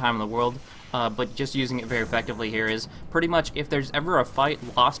had all the time in the world, but just using it very effectively here is pretty much, if there's ever a fight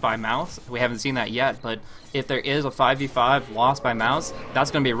lost by Mouz, we haven't seen that yet, but if there is a 5v5 lost by Mouz, that's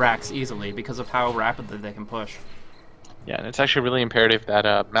going to be Rax easily because of how rapidly they can push. Yeah, and it's actually really imperative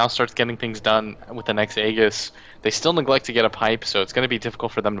that Mouz starts getting things done with the next Aegis. They still neglect to get a pipe, so it's going to be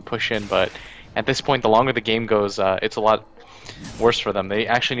difficult for them to push in, but at this point, the longer the game goes, it's a lot worse for them. They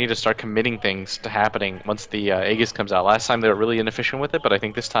actually need to start committing things to happening once the Aegis comes out. Last time they were really inefficient with it, but I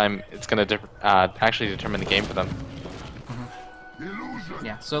think this time it's going to actually determine the game for them.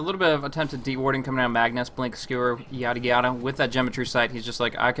 Yeah, so a little bit of attempted dewarding coming out of Magnus, Blink Skewer, yada. With that Geometry Sight, he's just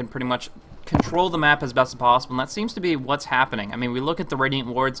like, I can pretty much control the map as best as possible, and that seems to be what's happening. I mean, we look at the Radiant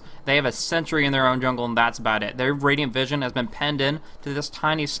Wards, they have a sentry in their own jungle, and that's about it. Their Radiant Vision has been penned in to this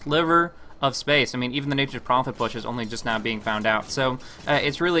tiny sliver of space. I mean, even the Nature's Prophet push is only just now being found out. So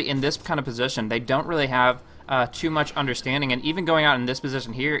it's really in this kind of position. They don't really have too much understanding, and even going out in this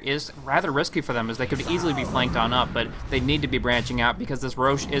position here is rather risky for them, as they could easily be flanked on up, but they need to be branching out because this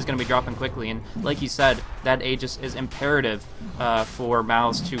Roche is going to be dropping quickly, and like you said, that Aegis is imperative for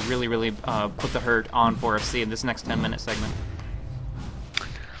Mouz to really put the hurt on 4FC in this next 10-minute segment.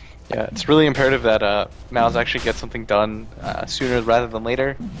 Yeah, it's really imperative that Mouz actually gets something done sooner rather than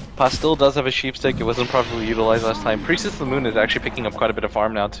later. Pastil does have a Sheep Stick. It wasn't properly utilized last time. Priestess of the Moon is actually picking up quite a bit of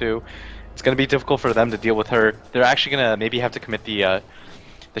farm now too. it's going to be difficult for them to deal with her. They're actually going to maybe have to commit the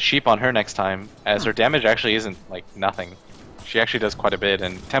sheep on her next time, as her damage actually isn't like nothing. She actually does quite a bit,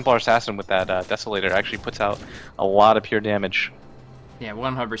 and Templar Assassin with that Desolator actually puts out a lot of pure damage. Yeah,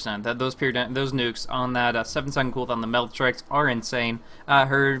 100%. Those nukes on that 7-second cooldown, the melt strikes are insane.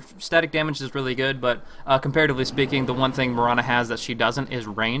 Her static damage is really good, but comparatively speaking, the one thing Mirana has that she doesn't is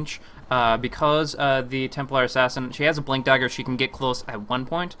range. Because the Templar Assassin, she has a blink dagger, she can get close at one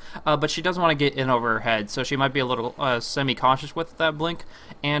point, but she doesn't want to get in over her head, so she might be a little semi-cautious with that blink.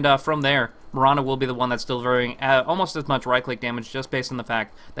 And from there, Mirana will be the one that's delivering almost as much right-click damage just based on the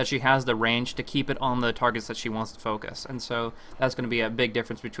fact that she has the range to keep it on the targets that she wants to focus. And so that's going to be a big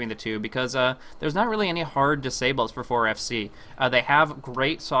difference between the two, because there's not really any hard disables for 4FC. They have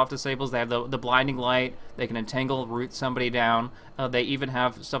great soft disables. They have the blinding light. They can entangle, root somebody down. They even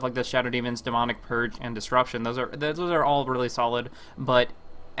have stuff like the Shadow Demons, Demonic Purge, and Disruption. Those are all really solid, but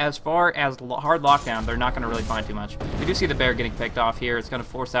as far as hard lockdown, they're not going to really find too much. We do see the bear getting picked off here. It's going to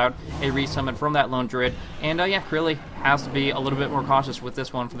force out a resummon from that lone druid. And yeah, Krilly has to be a little bit more cautious with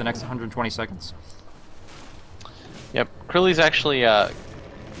this one for the next 120 seconds. Yep, Krilly's actually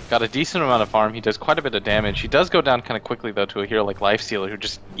got a decent amount of farm. He does quite a bit of damage. He does go down kind of quickly though to a hero like Lifestealer, who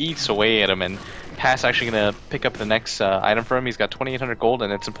just eats away at him, and Pass actually going to pick up the next item for him. He's got 2,800 gold,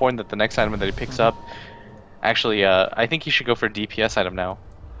 and it's important that the next item that he picks up, actually, I think he should go for a DPS item now.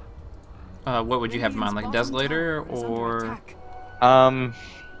 What would you have in mind, like a Desolator, or...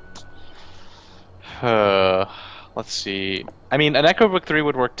 Let's see. I mean, an Echo Book 3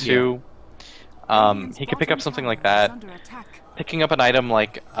 would work too. He could pick up something like that. Picking up an item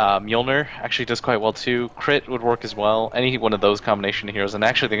like Mjolnir actually does quite well too. Crit would work as well. Any one of those combination of heroes. And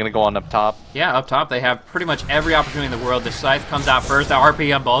actually, they're going to go on up top. Yeah, up top they have pretty much every opportunity in the world. The Scythe comes out first, the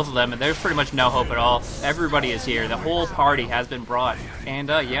RP on both of them, and there's pretty much no hope at all. Everybody is here. The whole party has been brought. And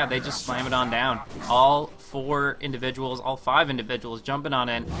yeah, they just slam it on down. All 4 individuals, all 5 individuals jumping on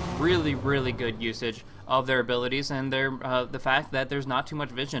in. Really, really good usage of their abilities, and their the fact that there's not too much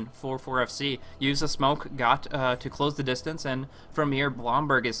vision for 4FC. Use the smoke, got to close the distance, and from here,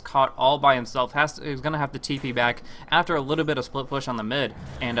 Blomberg is caught all by himself. Is going to have to TP back after a little bit of split push on the mid,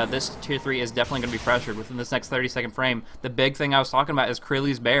 and this tier 3 is definitely going to be pressured within this next 30-second frame. The big thing I was talking about is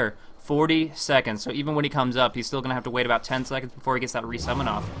Krilly's bear. 40 seconds, so even when he comes up, he's still going to have to wait about 10 seconds before he gets that resummon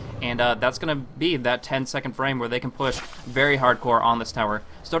off. And that's going to be that 10-second frame where they can push very hardcore on this tower.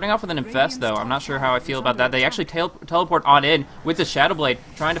 Starting off with an Infest, though, I'm not sure how I feel about that. They actually teleport on in with the Shadow Blade,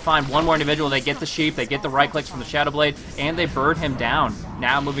 trying to find one more individual. They get the sheep, they get the right clicks from the Shadow Blade, and they burn him down.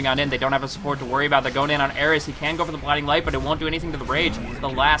 Now moving on in, they don't have a support to worry about. They're going in on Ares. He can go for the Blinding Light, but it won't do anything to the Rage. The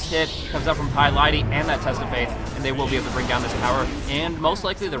last hit comes up from Pylighty and that Test of Faith, and they will be able to bring down this tower, and most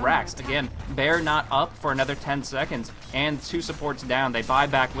likely the Rax. Again, Bear not up for another 10 seconds, and 2 supports down. They buy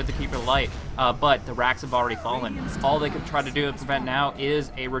back with the Keeper Light, but the Rax have already fallen. All they can try to do to prevent now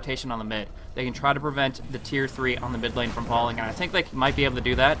is a rotation on the mid. They can try to prevent the tier 3 on the mid lane from falling, and I think they might be able to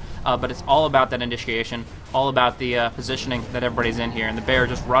do that, but it's all about that initiation, all about the positioning that everybody's in here, and the Bear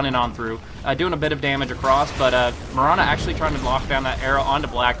just running on through, doing a bit of damage across, but Mirana actually trying to lock down that arrow onto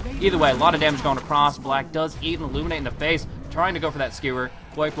Black. Either way, a lot of damage going across. Black does eat and illuminate in the face, trying to go for that skewer.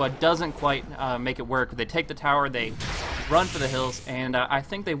 Boykwa doesn't quite make it work. They take the tower, they run for the hills, and I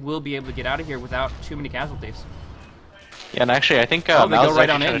think they will be able to get out of here without too many casualties. Yeah, and actually, I think they go right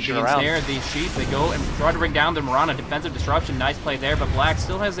on in. The ensnare the sheep. They go and try to bring down the Mirana. Defensive disruption. Nice play there, but Black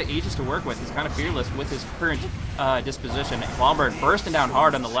still has the Aegis to work with. He's kind of fearless with his current disposition. Blomberg bursting down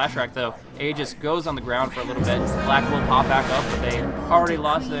hard on the Lashrak, though. Aegis goes on the ground for a little bit. Black will pop back up, but they already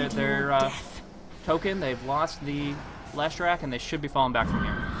lost their token. They've lost the Lashrak, and they should be falling back from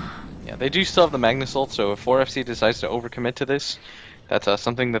here. Yeah, they do still have the Magnus ult, so if 4FC decides to overcommit to this, that's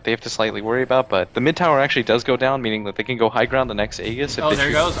something that they have to slightly worry about. But the mid tower actually does go down, meaning that they can go high ground the next Aegis. Oh,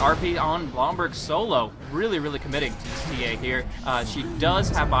 there goes RP on Blomberg solo. Really, really committing to this TA here. She does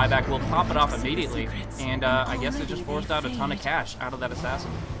have buyback. Will pop it off immediately, and I guess it just forced out a ton of cash out of that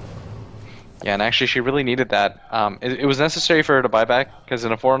assassin. Yeah, and actually she really needed that. It was necessary for her to buy back, because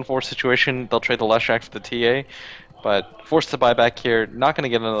in a 4-on-4 situation, they'll trade the Leshrac for the TA. But forced to buy back here, not going to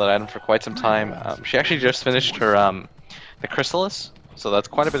get another item for quite some time. She actually just finished her the Chrysalis, so that's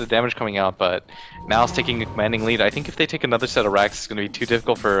quite a bit of damage coming out, but Mal's taking a commanding lead. I think if they take another set of racks, it's going to be too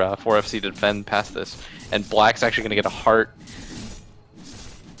difficult for 4FC to defend past this. And Black's actually going to get a heart.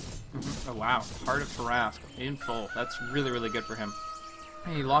 Oh wow, Heart of Tarask in full. That's really, really good for him.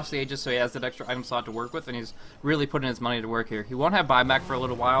 He lost the Aegis, so he has that extra item slot to work with, and he's really putting his money to work here. He won't have buyback for a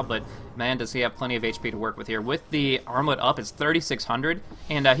little while, but man, does he have plenty of HP to work with here. With the armlet up, it's 3,600,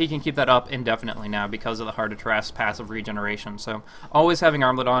 and he can keep that up indefinitely now because of the Hard to Trust passive regeneration. So always having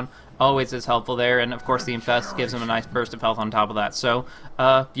armlet on always is helpful there, and of course the Infest gives him a nice burst of health on top of that. So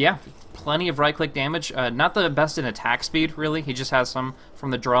yeah, plenty of right-click damage. Not the best in attack speed, really. He just has some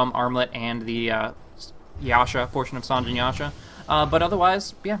from the drum, armlet, and the Yasha portion of Sanjin Yasha. But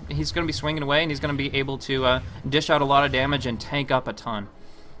otherwise, yeah, he's going to be swinging away, and he's going to be able to dish out a lot of damage and tank up a ton.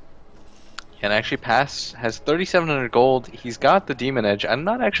 And actually, Pass has 3,700 gold. He's got the Demon Edge. I'm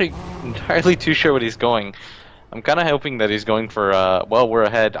not actually entirely too sure what he's going. I'm kind of hoping that he's going for, well, we're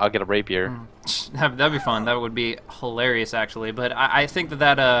ahead, I'll get a Rapier. That'd be fun. That would be hilarious, actually. But I think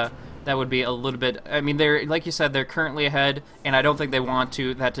that would be a little bit. I mean, they're, like you said, they're currently ahead, and I don't think they want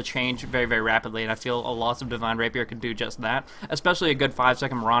that to change very, very rapidly. And I feel a loss of Divine Rapier could do just that. Especially a good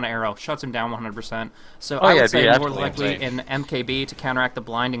 5-second Mirana arrow shuts him down 100%. So I would say more likely an MKB to counteract the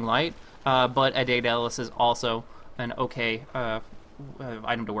blinding light. But a Daedalus is also an okay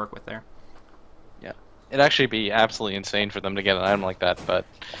item to work with there. Yeah, it'd actually be absolutely insane for them to get an item like that, but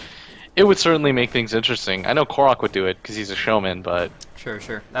it would certainly make things interesting. I know Korok would do it because he's a showman, but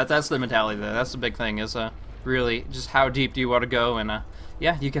Sure. That's the mentality there. That's the big thing is really just how deep do you want to go, and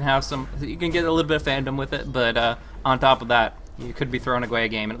yeah, you can have you can get a little bit of fandom with it, but on top of that, you could be throwing away a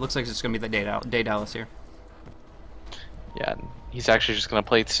game, and it looks like it's going to be the Daedalus here. yeah, he's actually just going to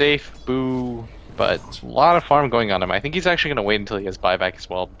play it safe, boo, but a lot of farm going on him. I think he's actually going to wait until he has buyback as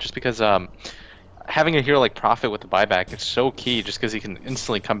well, just because having a hero like Prophet with the buyback is so key, just because he can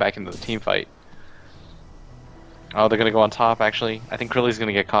instantly come back into the team fight. Oh, they're going to go on top, actually. I think Krilly's going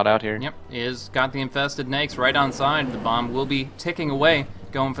to get caught out here. Yep, he's got the infested Nakes right on side. The bomb will be ticking away,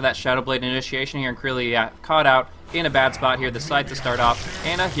 going for that Shadow Blade initiation here, and Krilly caught out in a bad spot here, the site to start off.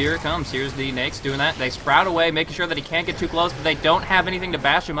 And here it comes. Here's the Nakes doing that. They sprout away, making sure that he can't get too close, but they don't have anything to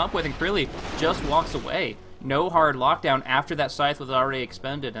bash him up with, and Krilly just walks away. No hard lockdown after that scythe was already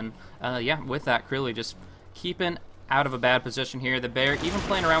expended, and yeah, with that, Krilly just keeping out of a bad position here. The Bear even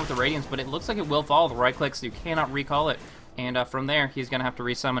playing around with the Radiance, but it looks like it will fall. The right click, so you cannot recall it. And from there, he's going to have to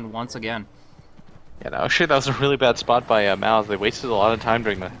resummon once again. Yeah, no, shit, that was a really bad spot by Mouz. They wasted a lot of time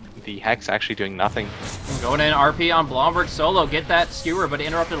during the Hex actually doing nothing. Going in RP on Blomberg solo, get that skewer, but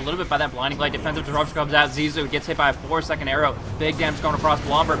interrupted a little bit by that blinding light. Defensive disruption comes out. Zizu gets hit by a 4-second arrow. Big damage going across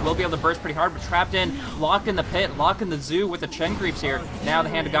Blomberg. Will be able to burst pretty hard, but trapped in, locked in the pit, locked in the zoo with the Chen creeps here. Now the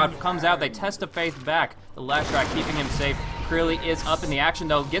Hand of God comes out. They test of faith back. The last track keeping him safe. Clearly is up in the action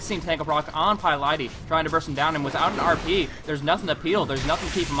though. Gets seen tank a rock on Pylite, trying to burst him down, and without an RP, there's nothing to peel. There's nothing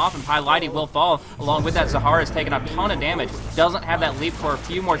to keep him off, and Pylite will fall. Along with that, Zahara is taking a ton of damage. Doesn't have that leap for a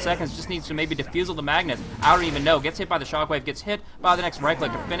few more seconds. Just needs to maybe defusel the Magnus. I don't even know. Gets hit by the shockwave. Gets hit by the next right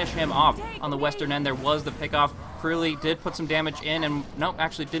click to finish him off. On the western end, there was the pickoff. Clearly did put some damage in, and nope,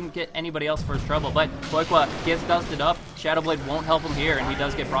 actually didn't get anybody else for his trouble. But Boykwa gets dusted up. Shadowblade won't help him here, and he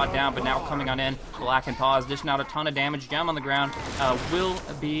does get brought down, but now coming on in, Black and Paws, dishing out a ton of damage. Gem on the ground will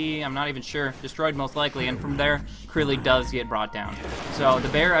be, I'm not even sure, destroyed most likely, and from there, Clearly does get brought down. So the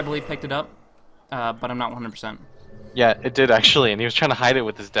Bear, I believe, picked it up, but I'm not 100%. Yeah, it did actually, and he was trying to hide it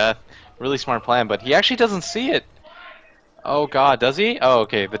with his death. Really smart plan, but he actually doesn't see it. Oh god, does he? Oh,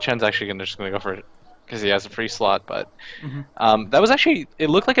 okay, the Chen's actually just gonna go for it because he has a free slot, but that was actually, it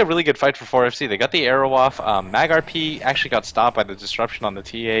looked like a really good fight for 4FC. They got the arrow off. Mag RP actually got stopped by the disruption on the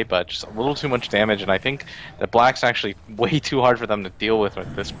TA, but just a little too much damage, and I think that Black's actually way too hard for them to deal with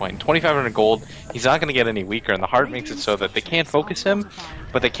at this point. 2,500 gold, he's not going to get any weaker, and the heart makes it so that they can't focus him,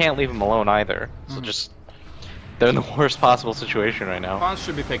 but they can't leave him alone either. So just, they're in the worst possible situation right now. Pawns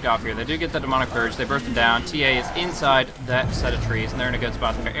should be picked off here. They do get the Demonic Purge. They burst him down. TA is inside that set of trees, and they're in a good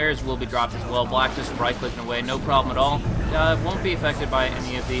spot. Their airs will be dropped as well. Black just right-clicking away. No problem at all. Won't be affected by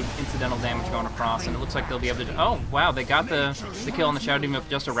any of the incidental damage going across, and it looks like they'll be able to... Oh, wow, they got the kill on the Shadow Demon with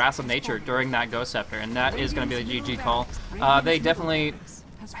just a Wrath of Nature during that Ghost Scepter, and that is going to be the GG call. They definitely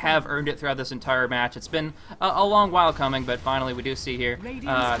have earned it throughout this entire match. It's been a long while coming, but finally we do see here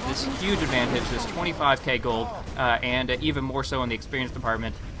this huge advantage, this 25k gold, and even more so in the experience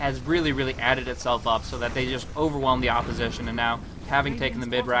department, has really added itself up so that they just overwhelm the opposition, and now having taken the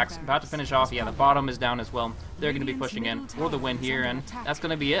mid racks, about to finish off, yeah, the bottom is down as well. They're going to be pushing in for the win here, and that's going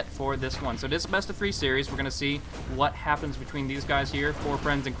to be it for this one. So this best of 3 series, we're going to see what happens between these guys here, Four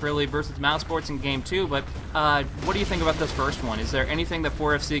Friends and Krilly versus Mouz Sports in Game 2, but what do you think about this first one? Is there anything that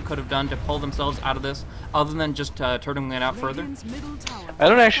 4FC could have done to pull themselves out of this, other than just turning it out further? I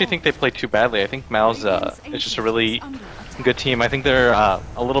don't actually think they played too badly. I think Mouz is just a really good team. I think they're a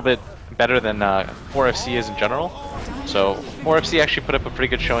little bit better than 4FC is in general. So 4FC actually put up a pretty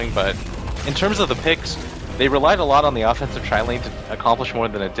good showing, but in terms of the picks, they relied a lot on the offensive tri lane to accomplish more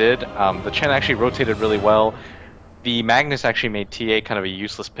than it did. The Chen actually rotated really well. The Magnus actually made TA kind of a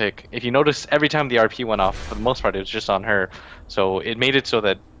useless pick. If you notice, every time the RP went off, for the most part, it was just on her. So it made it so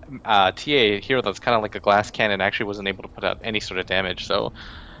that TA, a hero that's kind of like a glass cannon, actually wasn't able to put out any sort of damage. So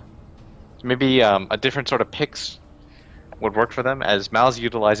maybe a different sort of picks would work for them, as Mouz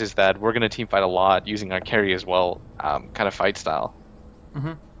utilizes that we're going to team fight a lot using our carry as well kind of fight style.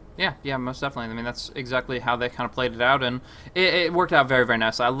 Yeah, most definitely. I mean, that's exactly how they kind of played it out, and it worked out very, very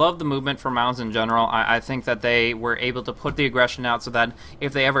nicely. I love the movement for Mouz in general. I think that they were able to put the aggression out so that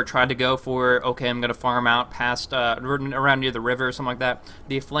if they ever tried to go for, okay, I'm going to farm out past, around near the river or something like that,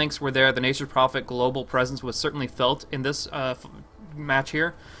 the flanks were there. The Nature's Prophet global presence was certainly felt in this match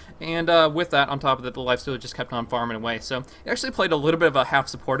here. And with that, on top of that, the Lifestealer just kept on farming away. So he actually played a little bit of a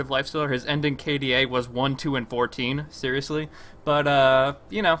half-supportive Lifestealer. His ending KDA was 1, 2, and 14, seriously. But,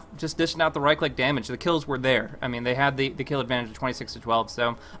 you know, just dishing out the right-click damage. The kills were there. I mean, they had the kill advantage of 26 to 12.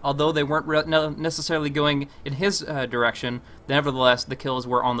 So although they weren't necessarily going in his direction, nevertheless, the kills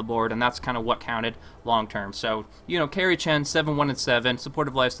were on the board, and that's kind of what counted long-term. So, you know, carry Chen, 7, 1, and 7.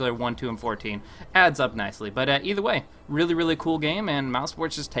 Supportive Lifestealer, 1, 2, and 14. Adds up nicely. But either way, really, really cool game, and Mouse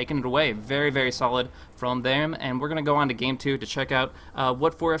Sports just taking it away. Very, very solid from them, and we're going to go on to Game 2 to check out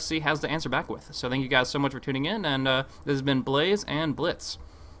what 4FC has to answer back with. So thank you guys so much for tuning in, and this has been Blaze and Blitz.